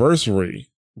anniversary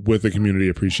with the community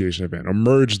appreciation event, or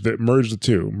merge the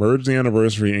two. Merge the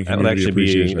anniversary and community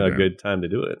appreciation event. That would actually be a good time to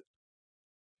do it.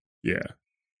 Yeah,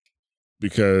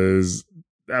 because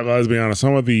let's be honest,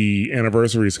 some of the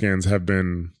anniversary skins have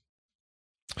been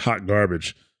hot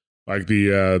garbage. Like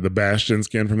the Bastion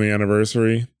skin from the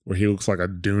anniversary, where he looks like a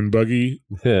dune buggy,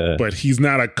 but he's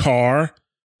not a car.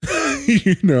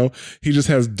 You know, he just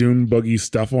has dune buggy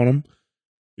stuff on him.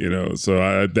 You know,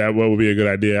 so that would be a good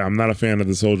idea. I'm not a fan of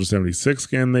the Soldier 76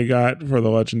 skin they got for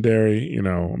the legendary. You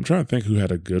know, I'm trying to think who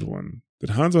had a good one. Did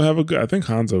Hanzo have a good? I think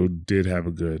Hanzo did have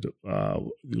a good.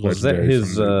 Was that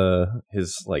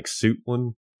his like suit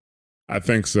one? I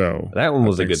think so. That one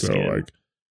was a good skin,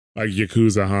 like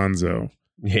Yakuza Hanzo.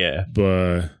 Yeah,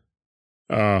 but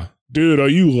dude, are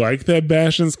you like that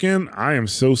Bastion skin? I am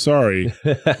so sorry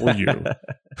for you.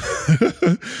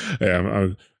 Yeah,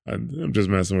 I'm just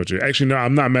messing with you. Actually, no,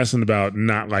 I'm not messing about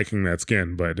not liking that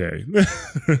skin, but hey,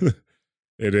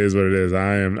 it is what it is.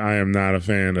 I am not a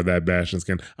fan of that Bastion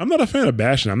skin. I'm not a fan of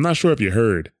Bastion. I'm not sure if you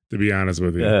heard, to be honest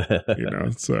with you. You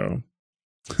know, so.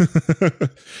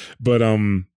 But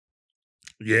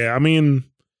yeah, I mean,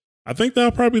 I think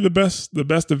that'll probably be the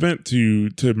best event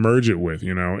to merge it with,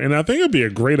 you know. And I think it'd be a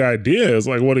great idea. Is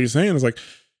like what he's saying is like,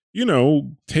 you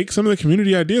know, take some of the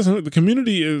community ideas. The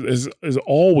community is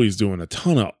always doing a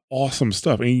ton of awesome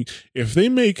stuff. And if they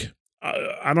make,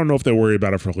 I don't know if they're worried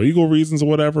about it for legal reasons or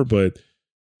whatever, but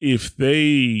if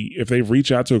they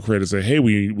reach out to a creator and say, hey,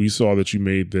 we saw that you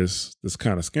made this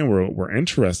kind of skin, we're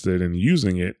interested in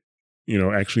using it, you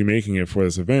know, actually making it for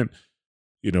this event,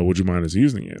 you know, would you mind us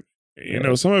using it? You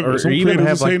know, some creators or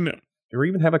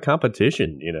even have a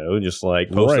competition, you know, just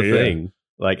like post a thing.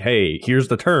 Yeah. Like, hey, here's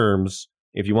the terms.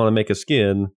 If you want to make a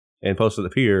skin and post it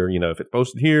up here, you know, if it's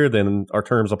posted here, then our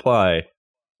terms apply.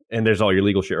 And there's all your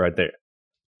legal shit right there.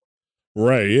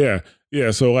 Right. Yeah.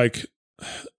 Yeah. So like,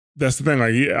 that's the thing.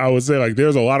 Like, I would say like, there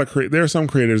are some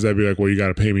creators that be like, well, you got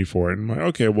to pay me for it. And I'm like,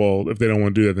 okay, well, if they don't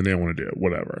want to do that, then they don't want to do it.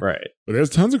 Whatever. Right. But there's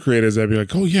tons of creators that be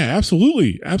like, oh yeah,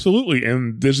 absolutely. Absolutely.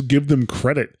 And just give them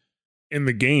credit in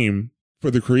the game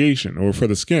for the creation or for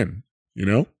the skin, you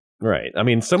know? Right. I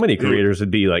mean, so many creators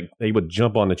would be like, they would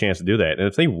jump on the chance to do that. And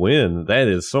if they win, that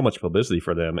is so much publicity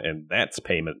for them. And that's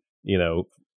payment. You know,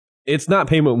 it's not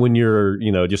payment when you're,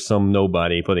 you know, just some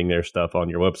nobody putting their stuff on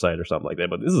your website or something like that.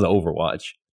 But this is Overwatch.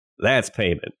 That's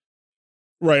payment.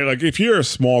 Right. Like if you're a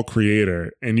small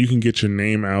creator and you can get your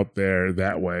name out there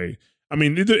that way. I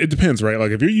mean, it depends, right?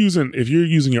 Like if you're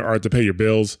using your art to pay your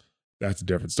bills, that's a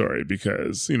different story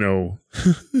because, you know,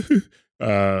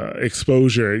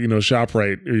 exposure, you know,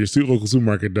 ShopRite or your local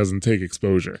supermarket doesn't take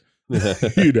exposure,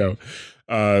 you know?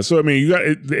 So, I mean,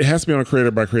 it has to be on a creator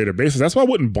by creator basis. That's why I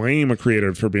wouldn't blame a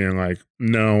creator for being like,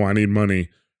 no, I need money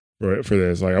for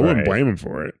this. Like I wouldn't blame him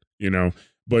for it, you know?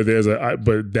 But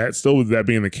that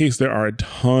being the case, there are a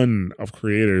ton of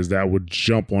creators that would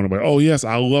jump on it like, oh yes,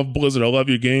 I love Blizzard. I love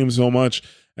your game so much.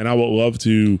 And I would love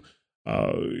to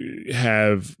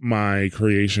have my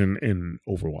creation in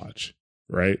Overwatch,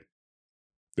 right?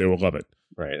 They will love it.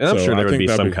 Right. And I'm sure there would be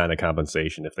some kind of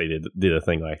compensation if they did a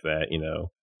thing like that, you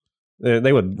know.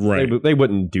 They would they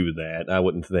wouldn't do that, I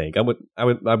wouldn't think. I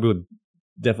would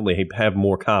definitely have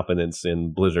more confidence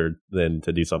in Blizzard than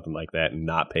to do something like that and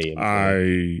not pay him for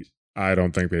it. I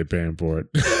don't think they'd pay him for it.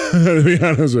 To be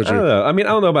honest with you. I don't know. I mean, I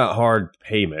don't know about hard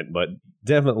payment, but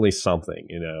definitely something,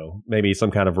 you know. Maybe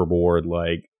some kind of reward,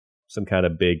 like some kind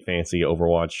of big fancy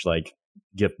Overwatch like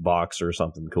gift box or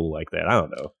something cool like that. I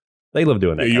don't know. They love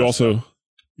doing that. Yeah,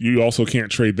 you also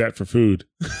can't trade that for food.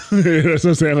 That's what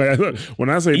I'm saying. Like, when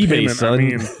I say eBay, payment, I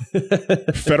mean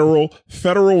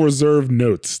Federal Reserve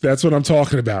notes. That's what I'm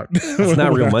talking about. It's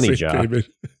not real money, John.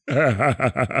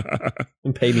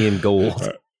 Pay me in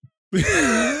gold.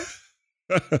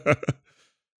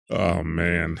 Oh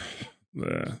man,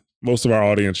 most of our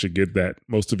audience should get that.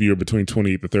 Most of you are between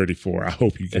 28 to 34. I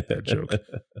hope you get that joke.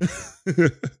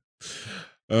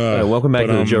 Welcome back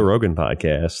to the Joe Rogan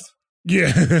podcast.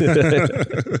 Yeah.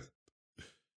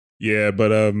 Yeah,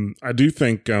 but I do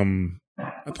think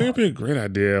it'd be a great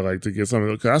idea, like, to get some of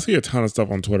it, because I see a ton of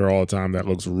stuff on Twitter all the time that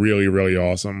looks really, really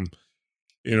awesome.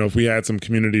 You know, if we had some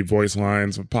community voice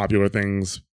lines of popular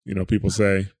things, you know, people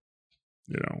say,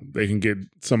 you know, they can get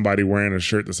somebody wearing a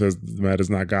shirt that says the meta is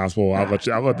not gospel. I'll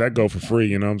let that go for free.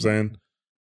 You know what I'm saying?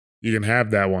 You can have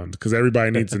that one because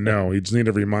everybody needs to know. You just need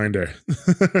a reminder.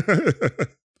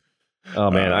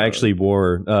 Oh man, I actually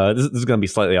wore. This is going to be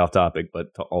slightly off topic, but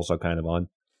also kind of on.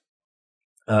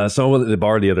 So I went to the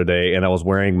bar the other day, and I was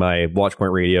wearing my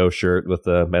Watchpoint Radio shirt with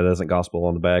the Meta Isn't Gospel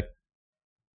on the back.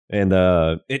 And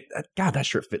God, that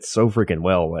shirt fits so freaking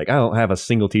well. Like, I don't have a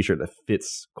single T-shirt that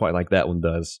fits quite like that one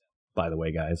does. By the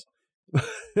way, guys. But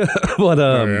so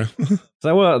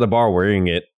I went out to the bar wearing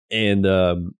it, and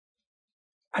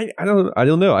I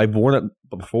don't know. I've worn it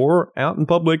before out in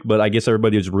public, but I guess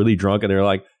everybody was really drunk and they're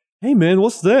like, "Hey man,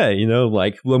 what's that?"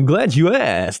 Like, well, I'm glad you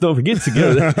asked. Don't forget to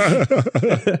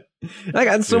go. I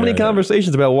got so many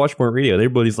conversations about Watchpoint Radio.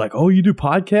 Everybody's like, "Oh, you do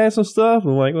podcasts and stuff?"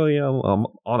 I'm like, "Well, yeah, I'm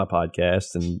on a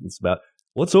podcast, and it's about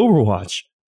what's Overwatch."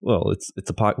 Well, it's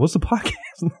a what's a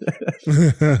podcast?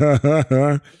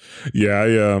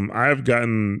 I've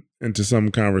gotten into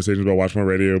some conversations about Watchpoint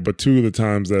Radio, but 2 of the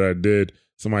times that I did,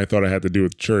 somebody thought I had to do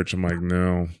with church. I'm like,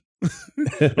 no,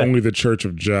 only the Church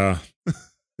of Jah.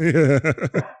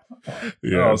 Because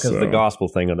the gospel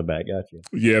thing on the back got you.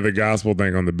 Yeah, the gospel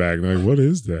thing on the back. They're like, what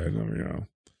is that?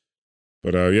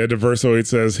 But Diverso8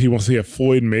 says he wants to see a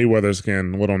Floyd Mayweather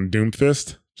skin. What, on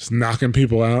Doomfist? Just knocking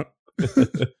people out.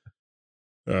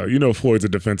 Floyd's a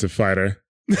defensive fighter.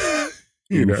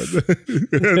 He is.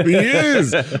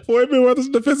 Floyd Mayweather's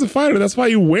a defensive fighter. That's why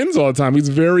he wins all the time. He's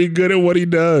very good at what he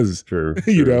does. True.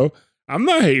 I'm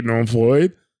not hating on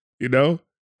Floyd.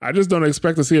 I just don't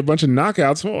expect to see a bunch of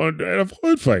knockouts at a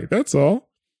Floyd fight. That's all.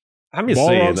 I'm just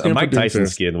saying, a Mike Tyson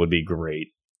skin would be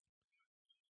great.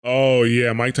 Oh,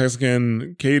 yeah. Mike Tyson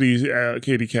skin.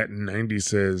 Katie Cat 90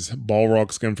 says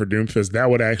Balrog skin for Doomfist. That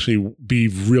would actually be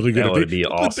really good. That would be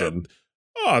awesome.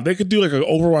 They could do like an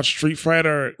Overwatch Street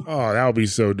Fighter. Oh, that would be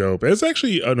so dope. There's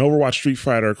actually an Overwatch Street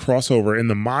Fighter crossover in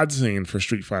the mod scene for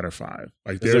Street Fighter 5.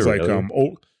 Like, there's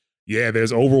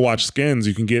there's Overwatch skins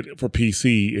you can get for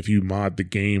PC if you mod the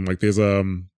game. Like, there's a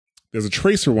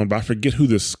Tracer one, but I forget who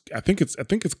this. I think it's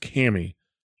Cammy.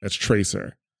 That's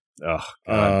Tracer. Oh,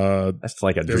 God. That's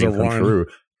like a dream come true.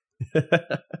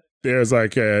 There's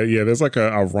like a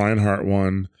Reinhardt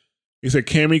one. He said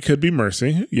Cammy could be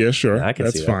Mercy. Yeah, sure. Yeah,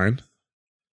 that's fine.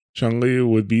 Chun-Li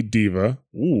would be Diva.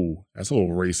 Ooh, that's a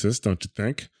little racist, don't you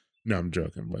think? No, I'm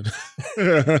joking, but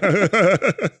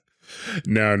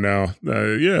no.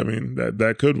 I mean,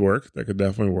 that could work. That could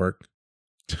definitely work.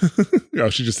 Oh,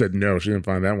 she just said no. She didn't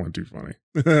find that one too funny.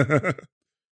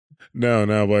 No,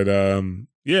 but I mean,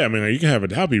 you can have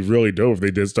it. That'd be really dope if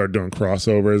they did start doing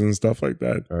crossovers and stuff like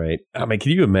that. All right. I mean,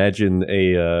 can you imagine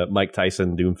a Mike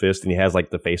Tyson Doomfist and he has like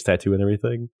the face tattoo and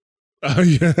everything? Oh,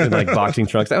 yeah. And like boxing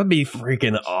trunks. That would be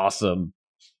freaking awesome.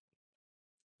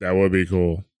 That would be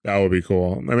cool. I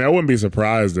mean, I wouldn't be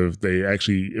surprised if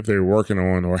they're working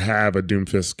on or have a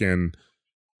Doomfist skin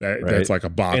that's like a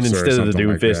boxer. And instead of the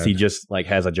Doomfist, he just like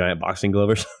has a giant boxing glove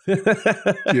or something.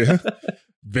 Yeah.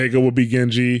 Vega would be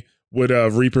Genji. Would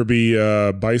Reaper be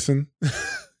Bison?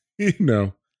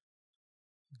 That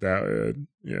would,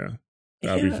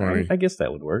 that'd be funny. I guess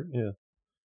that would work. Yeah.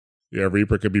 Yeah,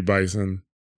 Reaper could be Bison.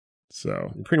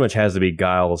 So it pretty much has to be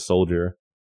Guile Soldier.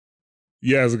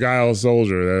 Yeah, it's a Guile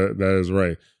Soldier. That is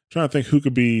right. I'm trying to think who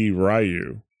could be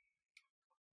Ryu.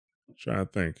 Trying to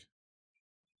think.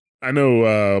 I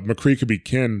know McCree could be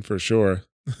Ken for sure.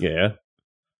 Yeah.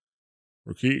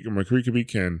 McCree could be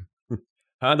Ken.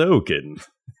 Hadouken.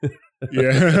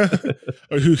 Yeah.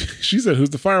 She said,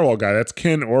 who's the firewall guy? That's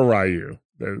Ken or Ryu.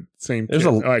 The same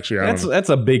Ken. That's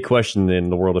a big question in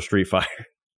the world of Street Fighter.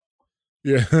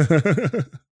 Yeah.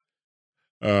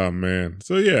 Oh, man.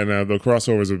 So, now the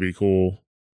crossovers would be cool.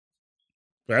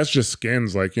 But that's just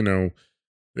skins. Like, they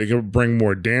could bring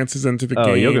more dances into the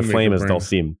game. Yoga Flame is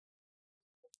Dalsim.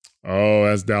 Oh,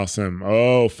 that's Dalsim.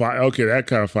 Oh, okay, that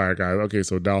kind of fire guy. Okay,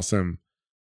 so Dalsim.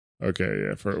 Okay,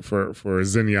 yeah, for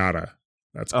Zenyatta.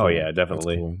 That's cool. Oh, yeah,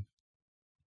 definitely. Cool.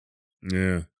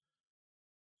 Yeah.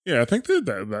 Yeah, I think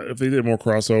that if they did more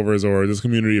crossovers or this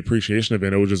community appreciation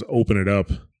event, it would just open it up.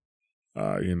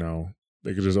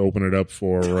 They could just open it up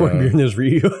for Torbjorn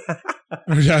Ryu.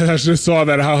 I just saw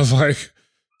that. I was like,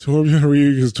 Torbjorn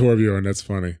Ryu is Torbjorn. That's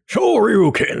funny.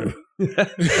 Shoryuken.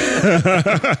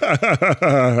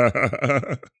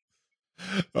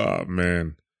 Oh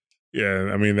man,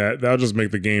 yeah. I mean that'll just make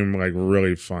the game like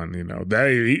really fun.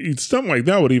 Something like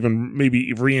that would even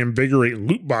maybe reinvigorate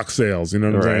loot box sales. You know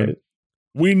what I'm saying?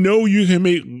 We know you can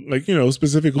make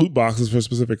specific loot boxes for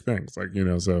specific things.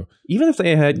 So even if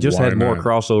they had more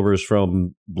crossovers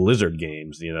from Blizzard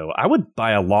games, I would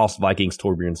buy a Lost Vikings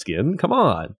Torbjorn skin. Come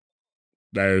on.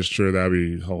 That is true. That'd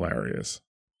be hilarious.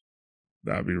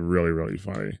 That'd be really, really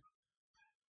funny.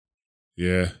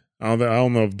 Yeah. I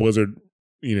don't know if Blizzard,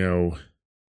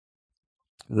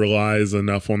 relies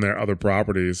enough on their other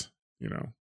properties,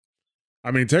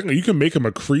 I mean, technically you can make a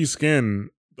McCree skin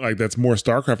like that's more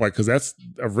StarCraft like, because that's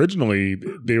originally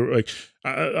they were like,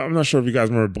 I'm not sure if you guys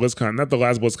remember BlizzCon, not the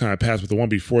last BlizzCon I passed, but the one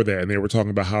before that, and they were talking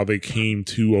about how they came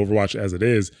to Overwatch as it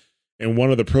is, and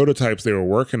one of the prototypes they were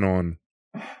working on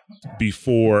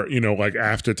before,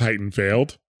 after Titan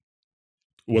failed,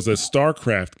 was a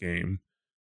StarCraft game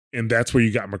And that's where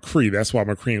you got McCree. That's why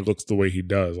McCree looks the way he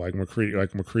does. Like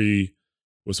McCree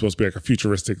was supposed to be like a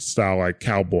futuristic style, like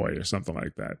cowboy or something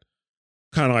like that.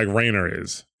 Kind of like Raynor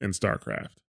is in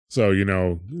StarCraft. So, have a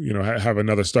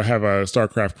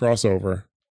StarCraft crossover,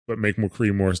 but make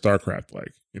McCree more StarCraft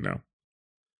like, I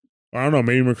don't know,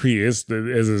 maybe McCree is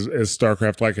as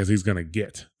StarCraft like as he's gonna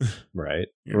get. Right.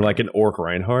 Or like an orc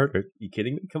Reinhardt. Are you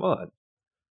kidding me? Come on.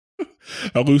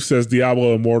 Aloof says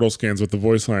Diablo Immortal skins with the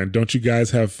voice line. Don't you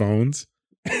guys have phones?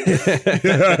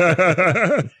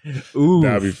 Ooh,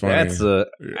 that'd be funny. That's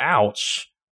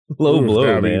ouch. Low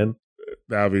blow, man.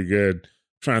 That'd be good.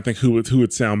 Trying to think who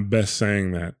would sound best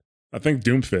saying that. I think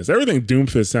Doomfist. Everything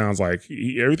Doomfist sounds like,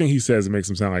 everything he says makes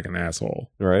him sound like an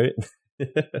asshole. Right.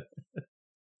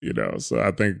 So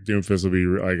I think Doomfist would be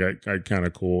like kind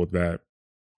of cool with that.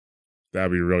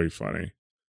 That'd be really funny.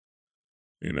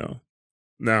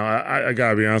 Now I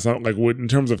gotta be honest, like in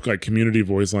terms of like community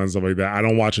voice lines stuff like that, I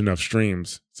don't watch enough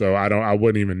streams, so I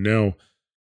wouldn't even know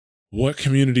what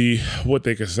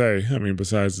they could say. I mean,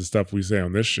 besides the stuff we say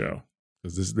on this show,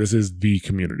 because this is the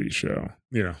community show,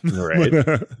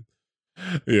 Right.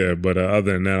 Yeah, but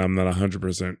other than that, I'm not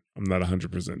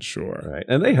 100% sure. Right,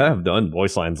 and they have done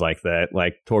voice lines like that,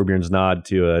 like Torbjorn's nod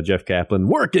to Jeff Kaplan,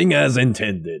 working as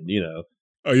intended.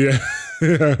 Oh yeah,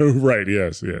 right.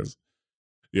 Yes.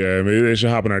 Yeah, maybe they should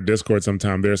hop in our Discord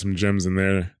sometime. There's some gems in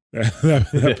there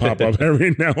that pop up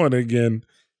every now and again.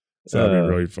 So that'd be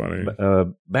really funny.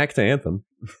 Back to Anthem.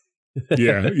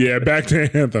 yeah, back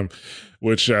to Anthem,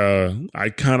 which I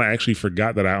kind of actually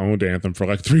forgot that I owned Anthem for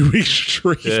like 3 weeks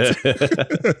straight.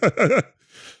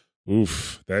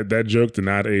 Oof, that joke did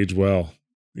not age well,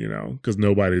 because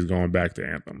nobody's going back to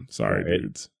Anthem. Sorry, right.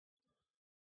 Dudes.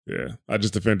 Yeah, I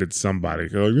just offended somebody.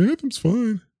 Like, Anthem's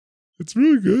fine. It's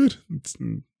really good. It's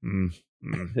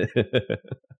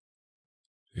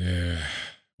yeah.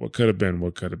 What could have been.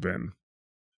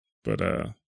 But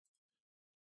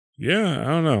yeah, I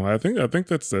don't know. I think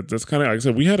that's kind of, like I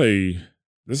said,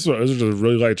 this was a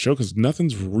really light show because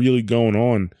nothing's really going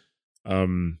on.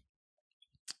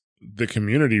 The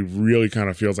community really kind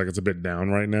of feels like it's a bit down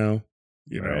right now.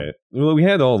 Right. Well, we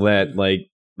had all that,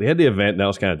 like we had the event that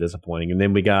was kind of disappointing, and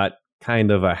then we got kind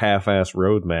of a half-ass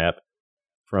roadmap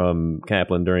from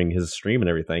Kaplan during his stream and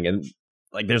everything, and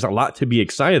like there's a lot to be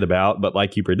excited about, but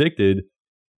like you predicted,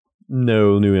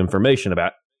 no new information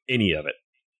about any of it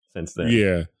since then.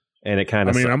 Yeah. And it kind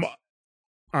of,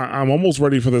 I'm almost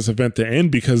ready for this event to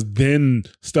end because then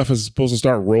stuff is supposed to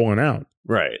start rolling out.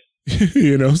 Right. Stuff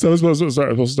is supposed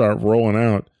to start rolling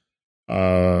out.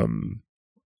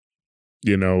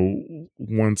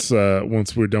 Once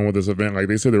we're done with this event, like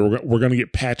they said, we're going to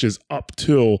get patches up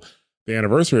till the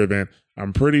anniversary event.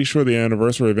 I'm pretty sure the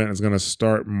anniversary event is going to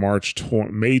start May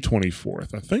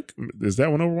 24th. I think, is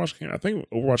that when Overwatch came out? I think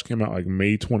Overwatch came out like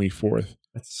May 24th.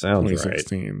 That sounds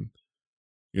 2016.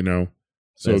 Right.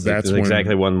 So that's when,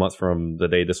 exactly 1 month from the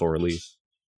day this will release.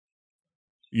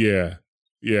 Yeah.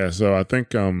 So I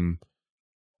think, we're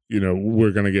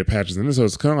going to get patches in this. So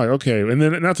it's kind of like, okay. And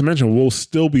then not to mention, we'll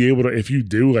still be able to, if you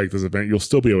do like this event, you'll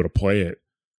still be able to play it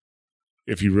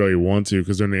if you really want to,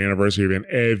 because during the anniversary event,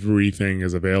 everything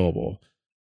is available.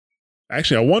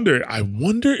 Actually, I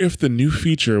wonder if the new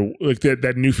feature, like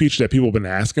that new feature that people have been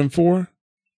asking for,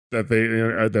 that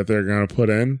they're going to put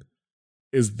in,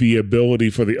 is the ability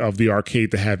for the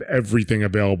arcade to have everything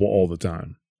available all the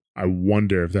time. I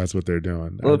wonder if that's what they're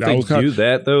doing. Well, if they do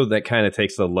that, though, that kind of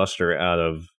takes the luster out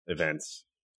of events,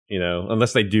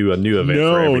 unless they do a new event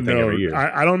for everything every year.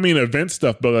 I don't mean event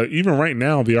stuff, but even right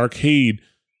now, the arcade,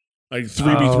 like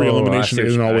 3v3 elimination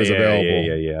isn't always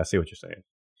available. Yeah. I see what you're saying.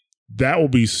 That will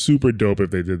be super dope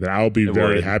if they did that. I would be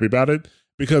very happy about it,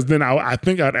 because then I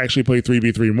think I'd actually play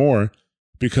 3v3 more,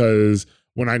 because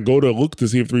when I go to look to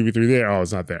see if 3v3 there,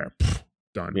 it's not there. Pfft,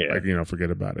 done. Yeah. Forget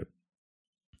about it.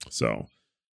 So,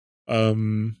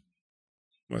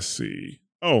 let's see.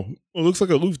 Oh, well, it looks like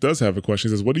Aloof does have a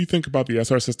question. He says, what do you think about the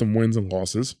SR system wins and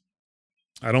losses?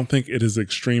 I don't think it is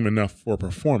extreme enough for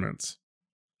performance.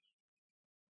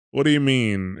 What do you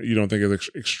mean you don't think it's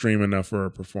extreme enough for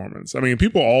a performance? I mean,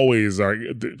 people always are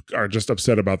just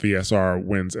upset about the SR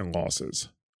wins and losses,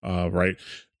 right?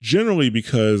 Generally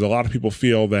because a lot of people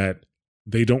feel that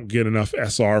they don't get enough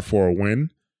SR for a win,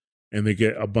 and they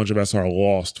get a bunch of SR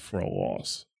lost for a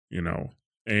loss,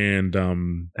 And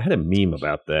I had a meme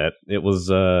about that. It was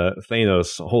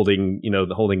Thanos holding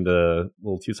the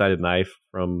little two-sided knife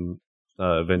from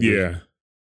Avengers.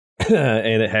 Yeah.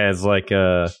 And it has like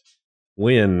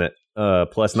win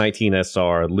plus 19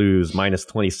 SR, lose minus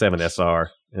 27 SR,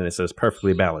 and it says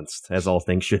perfectly balanced, as all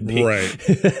things should be. Right.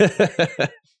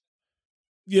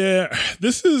 Yeah,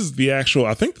 this is the actual,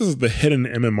 I think this is the hidden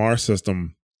MMR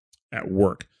system at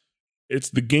work. It's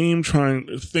the game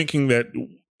thinking that,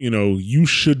 you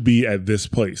should be at this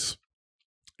place.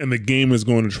 And the game is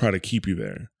going to try to keep you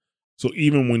there. So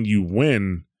even when you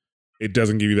win, it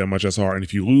doesn't give you that much SR. And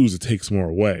if you lose, it takes more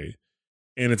away.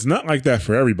 And it's not like that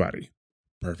for everybody.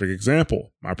 Perfect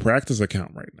example, my practice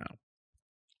account right now.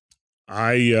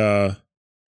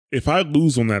 If I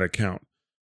lose on that account,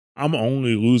 I'm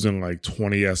only losing like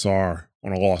 20 SR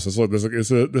on a loss. This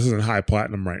is in high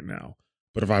platinum right now.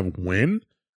 But if I win,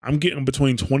 I'm getting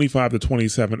between 25 to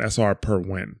 27 SR per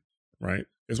win, right?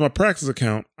 It's my practice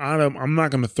account. I'm not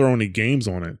going to throw any games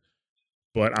on it,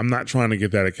 but I'm not trying to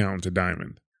get that account into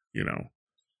diamond,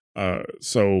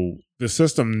 So the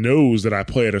system knows that I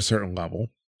play at a certain level.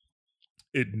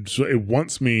 It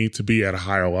wants me to be at a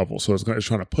higher level, so it's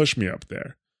trying to push me up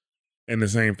there. And the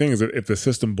same thing is that if the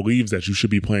system believes that you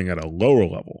should be playing at a lower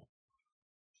level,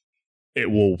 it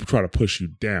will try to push you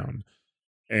down.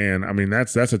 And I mean,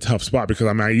 that's a tough spot because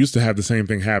I used to have the same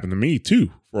thing happen to me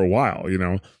too for a while,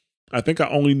 I think I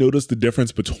only noticed the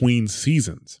difference between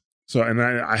seasons. So, and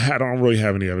I don't really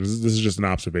have any evidence. This is just an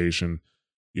observation,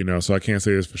 so I can't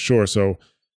say this for sure. So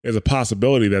there's a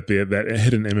possibility that that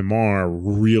hidden MMR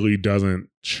really doesn't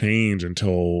change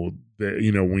until,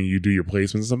 when you do your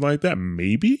placements and something like that,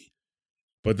 maybe.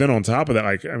 But then on top of that,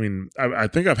 I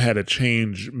think I've had it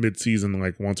change mid-season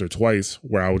like once or twice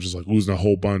where I was just like losing a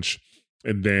whole bunch.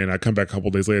 And then I come back a couple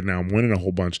of days later. Now I'm winning a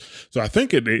whole bunch. So I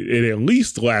think it at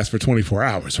least lasts for 24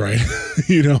 hours, right?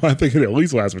 I think it at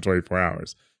least lasts for 24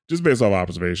 hours, just based off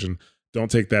observation. Don't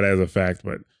take that as a fact,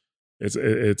 but it's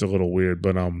a little weird.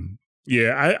 But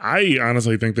yeah, I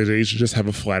honestly think that they should just have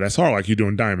a flat SR like you do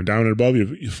in Diamond. Diamond and above,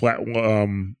 you flat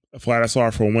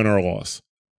SR for a win or a loss.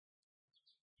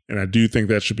 And I do think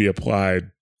that should be applied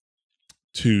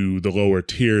to the lower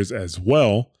tiers as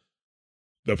well.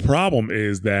 The problem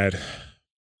is that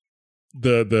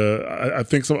I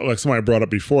think somebody brought up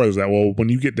before is that, well, when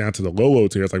you get down to the low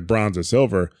tiers like bronze or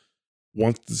silver,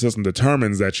 once the system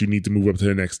determines that you need to move up to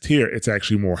the next tier, it's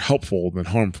actually more helpful than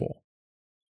harmful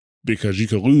because you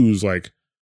could lose 2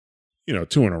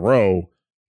 in a row,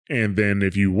 and then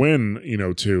if you win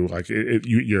 2,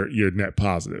 you're net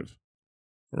positive,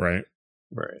 right?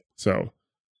 Right. So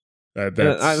I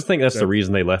think that's the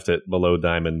reason they left it below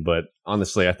diamond. But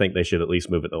honestly, I think they should at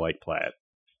least move it to like plat,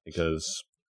 because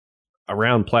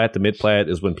around plat to mid plat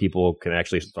is when people can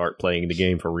actually start playing the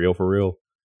game for real,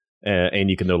 and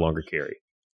you can no longer carry.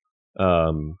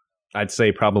 I'd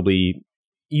say probably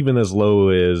even as low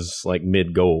as like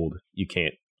mid gold, you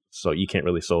can't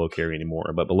really solo carry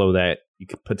anymore. But below that, you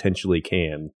potentially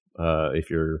can if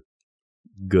you're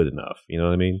good enough. You know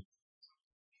what I mean?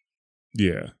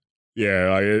 Yeah.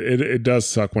 It does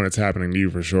suck when it's happening to you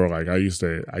for sure. Like I used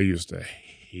to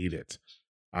hate it.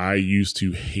 I used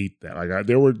to hate that.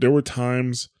 There were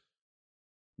times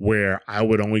where I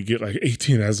would only get like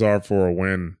 18 SR for a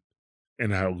win,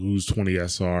 and I would lose 20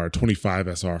 SR, 25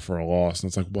 SR for a loss. And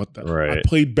it's like, what the? Right. I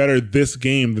played better this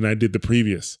game than I did the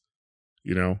previous,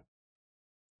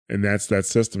 And that's that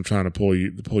system trying to pull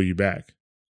you back.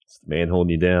 It's the man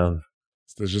holding you down.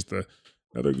 There's just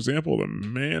another example of a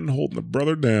man holding a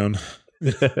brother down.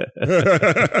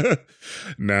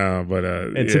 No, but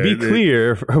and to be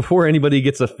clear, before anybody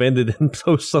gets offended and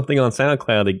posts something on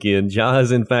SoundCloud again, Ja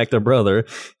is in fact a brother.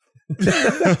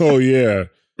 Oh yeah,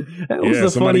 that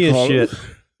was the funniest shit.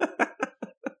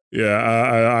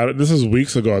 Yeah, this is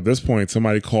weeks ago. At this point,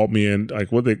 somebody called me in,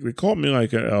 like what they called me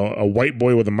like a white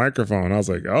boy with a microphone. I was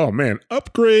like, oh man,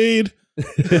 upgrade.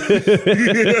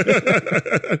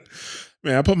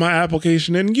 Man, I put my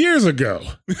application in years ago.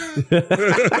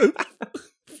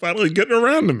 Finally getting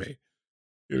around to me,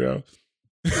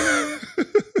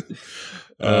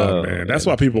 Oh man, that's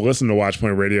why people listen to Watch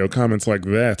Point Radio. Comments like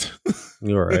that.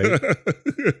 You're right.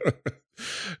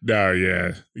 No,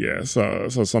 yeah. So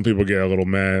some people get a little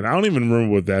mad. I don't even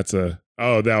remember what that's that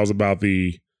was about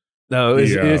the. No,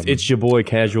 it's your boy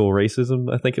Casual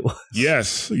Racism, I think it was.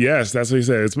 Yes, that's what he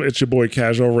said. It's your boy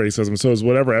Casual Racism. So it's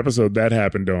whatever episode that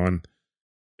happened on.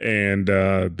 And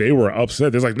they were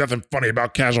upset. There's like nothing funny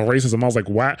about casual racism. I was like,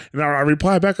 why? And I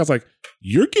replied back, I was like,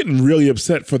 you're getting really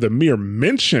upset for the mere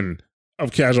mention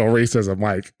of casual racism.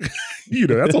 Like,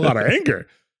 that's a lot of anger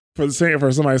for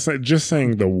somebody just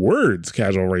saying the words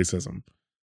casual racism.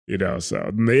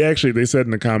 So they said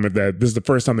in the comment that this is the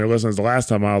first time they're listening. The last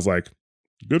time I was like,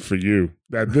 good for you.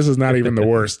 That this is not even the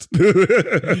worst.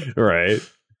 Right.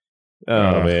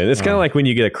 Oh man. It's kind of like when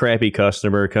you get a crappy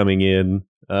customer coming in.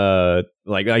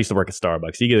 Like I used to work at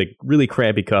Starbucks. You get a really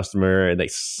crappy customer and they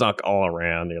suck all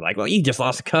around. They're like, well, you just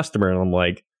lost a customer. And I'm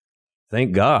like,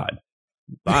 thank God.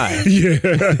 Bye. Yeah.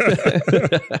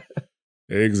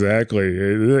 Exactly.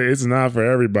 It's not for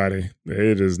everybody.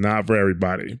 It is not for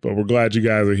everybody. But we're glad you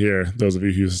guys are here. Those of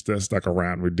you who stuck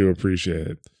around, we do appreciate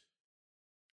it.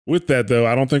 With that, though,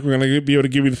 I don't think we're going to be able to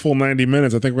give you the full 90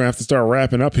 minutes. I think we're going to have to start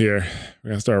wrapping up here. We're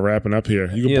going to start wrapping up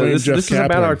here. You can blame Jeff this Kaplan. is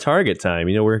about our target time.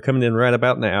 We're coming in right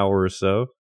about an hour or so.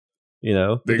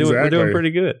 We're doing pretty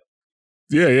good.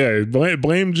 Yeah.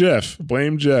 Blame Jeff.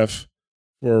 Blame Jeff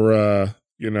for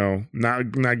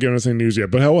not giving us any news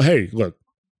yet. But hey, look,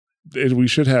 we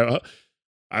should have.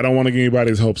 I don't want to get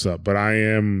anybody's hopes up, but I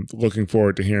am looking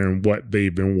forward to hearing what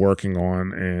they've been working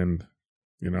on, and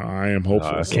I am hopeful.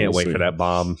 I can't wait for that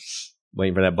bomb.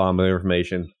 Waiting for that bomb of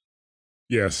information.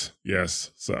 Yes.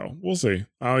 So we'll see.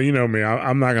 You know me,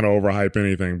 I'm not going to overhype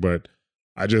anything, but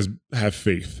I just have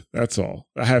faith. That's all.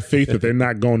 I have faith that they're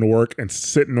not going to work and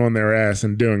sitting on their ass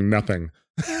and doing nothing.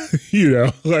 I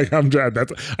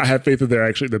have faith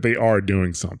that they are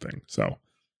doing something. So,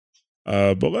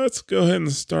 but let's go ahead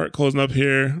and start closing up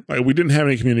here. We didn't have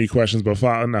any community questions, but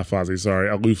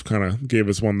Aloof kind of gave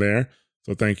us one there.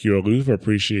 So thank you, Aloof. I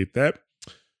appreciate that.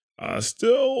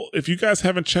 Still, if you guys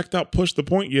haven't checked out Push the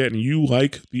Point yet and you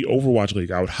like the Overwatch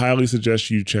League, I would highly suggest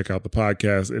you check out the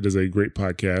podcast. It is a great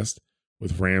podcast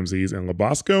with Ramses and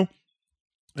Labasco.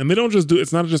 And they don't just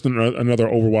it's not just another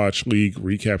Overwatch League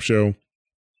recap show.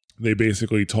 They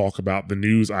basically talk about the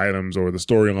news items or the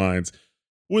storylines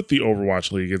with the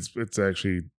Overwatch League. It's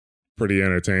actually pretty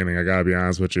entertaining. I gotta be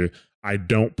honest with you. I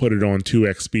don't put it on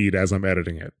 2x speed as I'm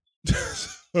editing it.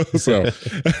 So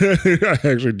I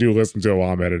actually do listen to it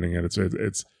while I'm editing it.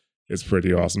 It's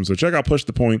pretty awesome. So check out Push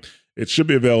the Point. It should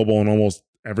be available on almost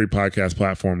every podcast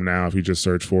platform now if you just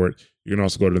search for it. You can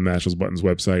also go to the Mashes Buttons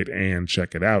website and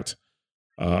check it out.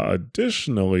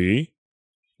 Additionally,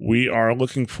 we are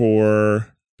looking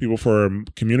for people for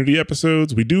community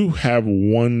episodes. We do have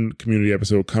one community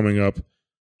episode coming up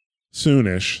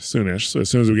soonish. So as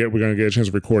soon as we're going to get a chance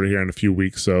to record it here in a few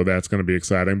weeks. So that's going to be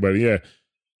exciting. But yeah,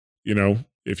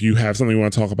 if you have something you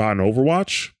want to talk about in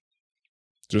Overwatch,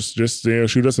 just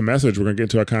shoot us a message. We're going to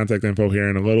get into our contact info here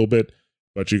in a little bit,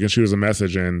 but you can shoot us a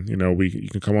message and, you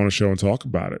can come on the show and talk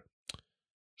about it.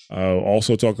 I want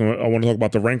to talk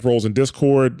about the rank roles in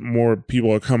Discord. More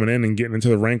people are coming in and getting into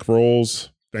the rank roles.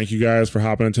 Thank you guys for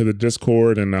hopping into the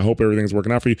Discord, and I hope everything's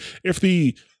working out for you. If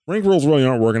the rank roles really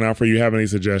aren't working out for you, have any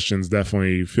suggestions,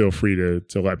 definitely feel free to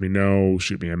let me know,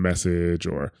 shoot me a message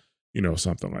or,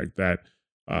 something like that.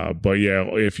 But yeah,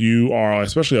 if you are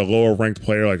especially a lower ranked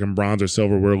player like in bronze or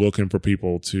silver, we're looking for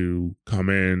people to come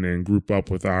in and group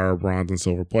up with our bronze and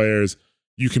silver players.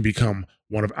 You can become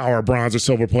one of our bronze or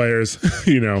silver players,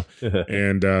 and,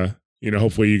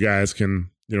 hopefully you guys can,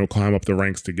 climb up the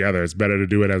ranks together. It's better to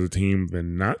do it as a team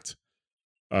than not.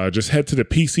 Just head to the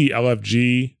PC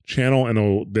LFG channel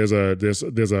and there's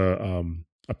a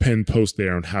pinned post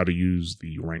there on how to use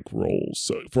the rank roles.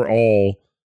 So for all,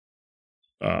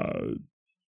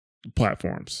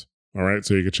 platforms. All right.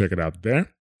 So you can check it out there.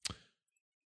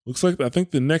 I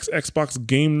think the next Xbox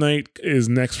game night is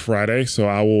next Friday. So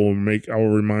I will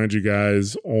remind you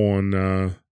guys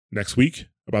on next week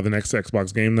about the next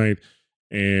Xbox game night.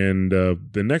 And I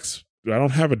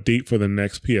don't have a date for the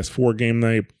next PS4 game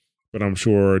night, but I'm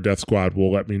sure Death Squad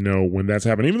will let me know when that's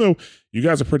happening, even though you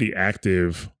guys are pretty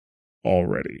active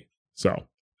already. So,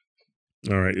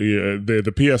 all right. Yeah,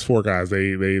 the PS4 guys,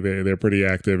 they're pretty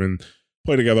active and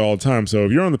play together all the time. So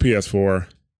if you're on the PS4,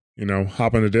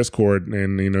 hop into Discord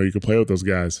and, you can play with those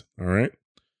guys. All right.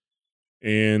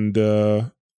 And,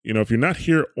 if you're not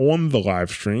here on the live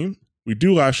stream, we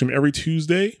do live stream every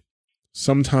Tuesday,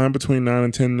 sometime between 9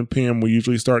 and 10 p.m. We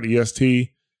usually start EST.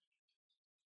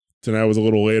 Tonight was a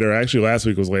little later. Actually, last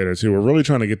week was later too. We're really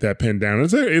trying to get that pinned down.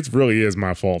 It really is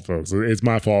my fault, folks. It's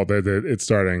my fault that it's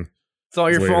starting. It's all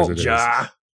your fault, Ja.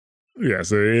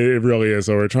 Yes, it really is.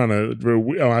 So we're trying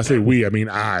to, I say we, I mean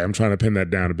I'm trying to pin that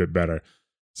down a bit better.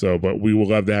 So, but we would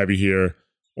love to have you here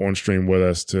on stream with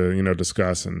us to,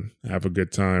 discuss and have a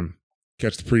good time.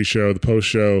 Catch the pre-show, the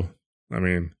post-show. I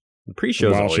mean, the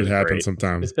pre-show wild shit happens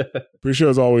sometimes. Pre-show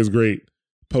is always great.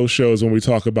 Post-show is when we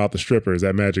talk about the strippers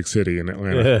at Magic City in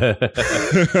Atlanta.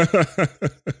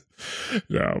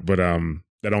 No, but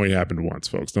that only happened once,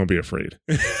 folks. Don't be afraid.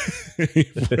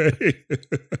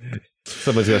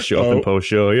 Somebody's got to show up in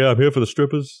post-show. Yeah, I'm here for the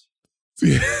strippers.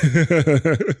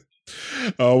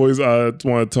 I always want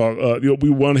to talk. We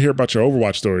want to hear about your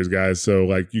Overwatch stories, guys.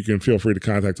 So, you can feel free to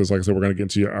contact us. Like I said, we're going to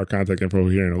get into our contact info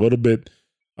here in a little bit.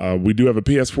 We do have a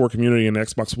PS4 community and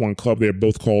Xbox One club. They're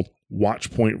both called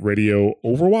Watchpoint Radio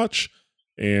Overwatch.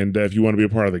 And if you want to be a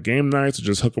part of the game nights,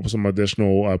 just hook up with some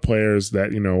additional players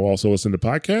that also listen to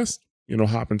podcasts.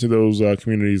 hop into those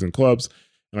communities and clubs.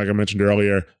 And like I mentioned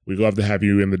earlier, we'd love to have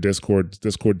you in the Discord,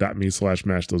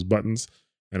 discord.me/mashthosebuttons.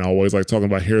 And I always like talking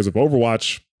about Heroes of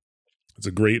Overwatch. It's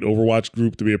a great Overwatch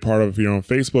group to be a part of if you're on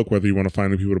Facebook, whether you want to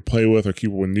find new people to play with or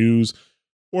keep up with news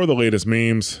or the latest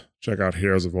memes. Check out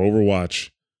Heroes of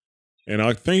Overwatch. And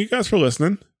I'd thank you guys for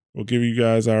listening. We'll give you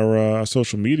guys our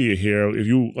social media here. If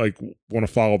you want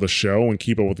to follow the show and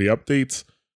keep up with the updates,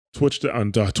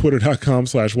 on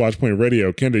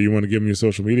twitter.com/watchpointradio. Kendra, you want to give me your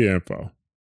social media info?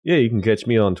 Yeah, you can catch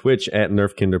me on Twitch at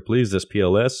NerfKinderPlease, that's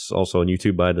PLS. Also on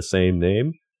YouTube by the same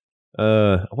name.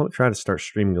 I want to try to start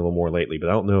streaming a little more lately, but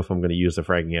I don't know if I'm going to use the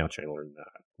Fragging Out channel or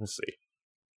not. We'll see.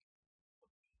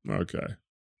 Okay.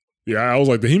 Yeah, I was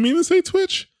like, did he mean to say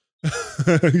Twitch?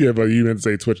 Yeah, but you meant to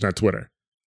say Twitch, not Twitter.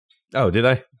 Oh, did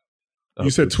I? You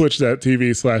said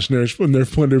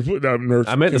twitch.tv/Nerf.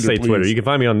 I meant to say Twitter. You can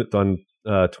find me on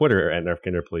Twitter at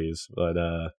NerfKinderPlease. But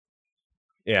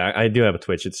yeah, I do have a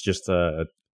Twitch. It's just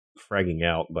Fragging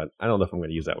Out, but I don't know if I'm going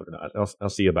to use that one or not. I'll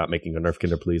see about making a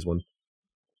NerfKinderPlease one.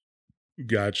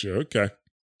 Gotcha. Okay.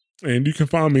 And you can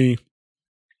find me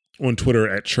on Twitter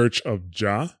at Church of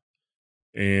Ja.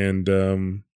 And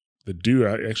the dude,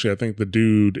 I think the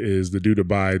dude is the dude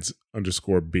abides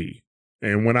 _B.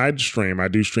 And when I do stream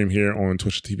here on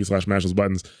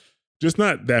twitch.tv/mashthosebuttons, just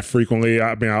not that frequently.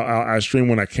 I mean, I stream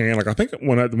when I can. Like, I think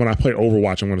when I play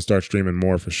Overwatch, I'm going to start streaming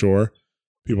more for sure.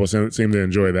 People seem to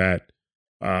enjoy that.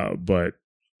 But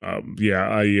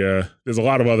there's a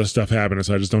lot of other stuff happening,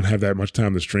 so I just don't have that much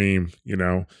time to stream,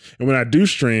 And when I do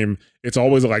stream, it's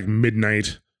always like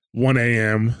midnight, 1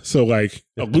 a.m. So like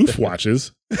Aloof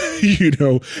watches,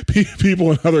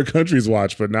 people in other countries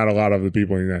watch, but not a lot of the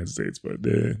people in the United States. But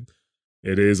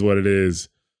it is what it is.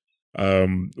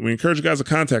 We encourage you guys to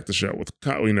contact the show with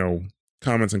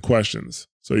comments and questions.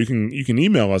 So you can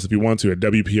email us if you want to at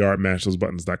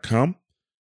wpr@mashthosebuttons.com.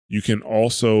 You can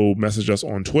also message us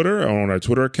on Twitter, on our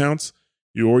Twitter accounts,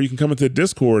 or you can come into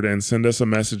Discord and send us a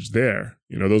message there.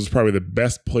 Those are probably the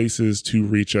best places to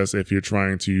reach us if you're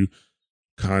trying to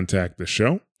contact the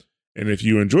show. And if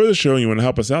you enjoy the show and you want to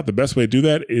help us out, the best way to do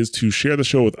that is to share the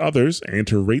show with others and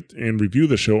to rate and review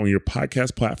the show on your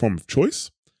podcast platform of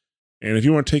choice. And if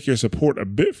you want to take your support a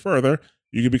bit further,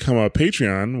 you can become a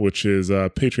Patreon, which is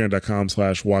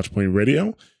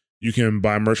patreon.com/watchpointradio. You can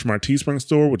buy merch from our Teespring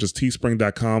store, which is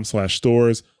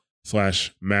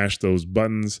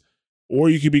teespring.com/stores/mashthosebuttons. Or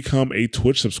you can become a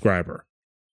Twitch subscriber,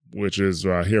 which is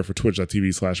here for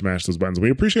twitch.tv/mashthosebuttons.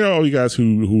 We appreciate all you guys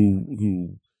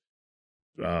who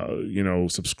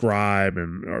subscribe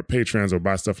and are patrons or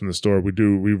buy stuff from the store. We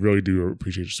really do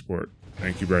appreciate your support.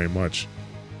 Thank you very much.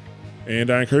 And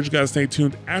I encourage you guys to stay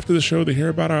tuned after the show to hear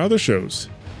about our other shows.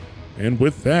 And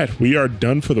with that, we are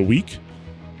done for the week.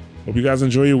 Hope you guys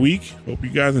enjoy your week. Hope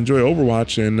you guys enjoy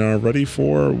Overwatch and are ready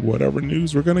for whatever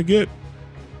news we're going to get,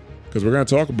 because we're going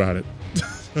to talk about it.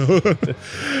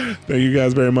 Thank you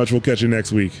guys very much. We'll catch you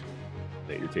next week.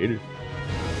 Later, tater.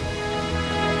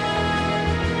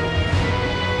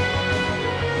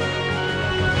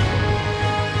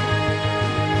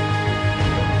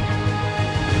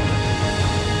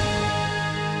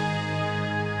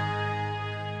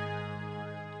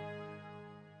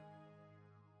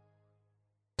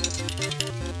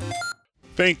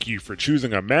 Thank you for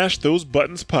choosing a Mash Those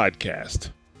Buttons podcast.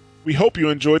 We hope you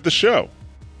enjoyed the show.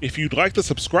 If you'd like to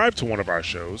subscribe to one of our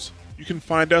shows, you can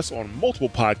find us on multiple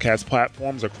podcast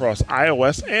platforms across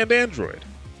iOS and Android.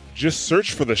 Just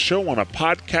search for the show on a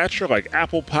podcatcher like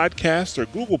Apple Podcasts or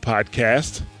Google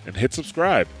Podcasts and hit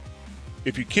subscribe.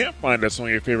 If you can't find us on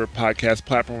your favorite podcast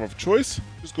platform of choice,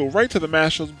 just go right to the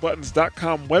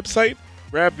mashthosebuttons.com website,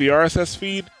 grab the RSS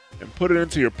feed, and put it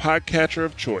into your podcatcher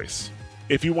of choice.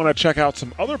 If you want to check out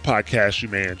some other podcasts you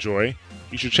may enjoy,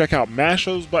 you should check out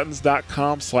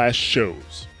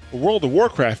mashthosebuttons.com/shows. For World of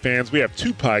Warcraft fans, we have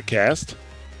 2 podcasts,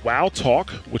 WoW Talk,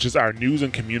 which is our news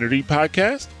and community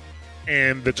podcast,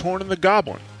 and The Torn and the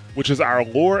Goblin, which is our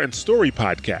lore and story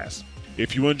podcast.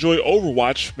 If you enjoy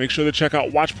Overwatch, make sure to check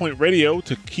out Watchpoint Radio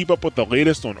to keep up with the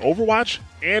latest on Overwatch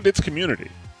and its community.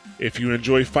 If you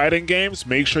enjoy fighting games,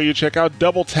 make sure you check out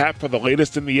Double Tap for the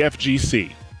latest in the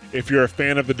FGC. If you're a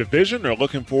fan of The Division or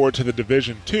looking forward to The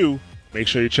Division 2, make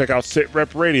sure you check out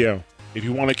SitRep Radio. If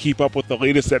you want to keep up with the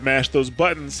latest at Mash Those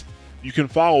Buttons, you can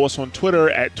follow us on Twitter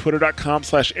at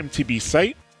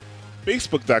twitter.com/mtbsite,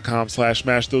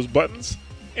 facebook.com/mashthosebuttons,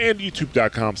 and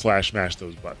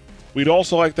youtube.com/mashthosebuttons. We'd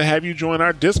also like to have you join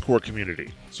our Discord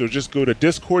community. So just go to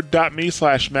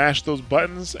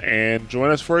discord.me/mashthosebuttons and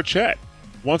join us for a chat.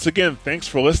 Once again, thanks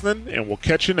for listening, and we'll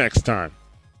catch you next time.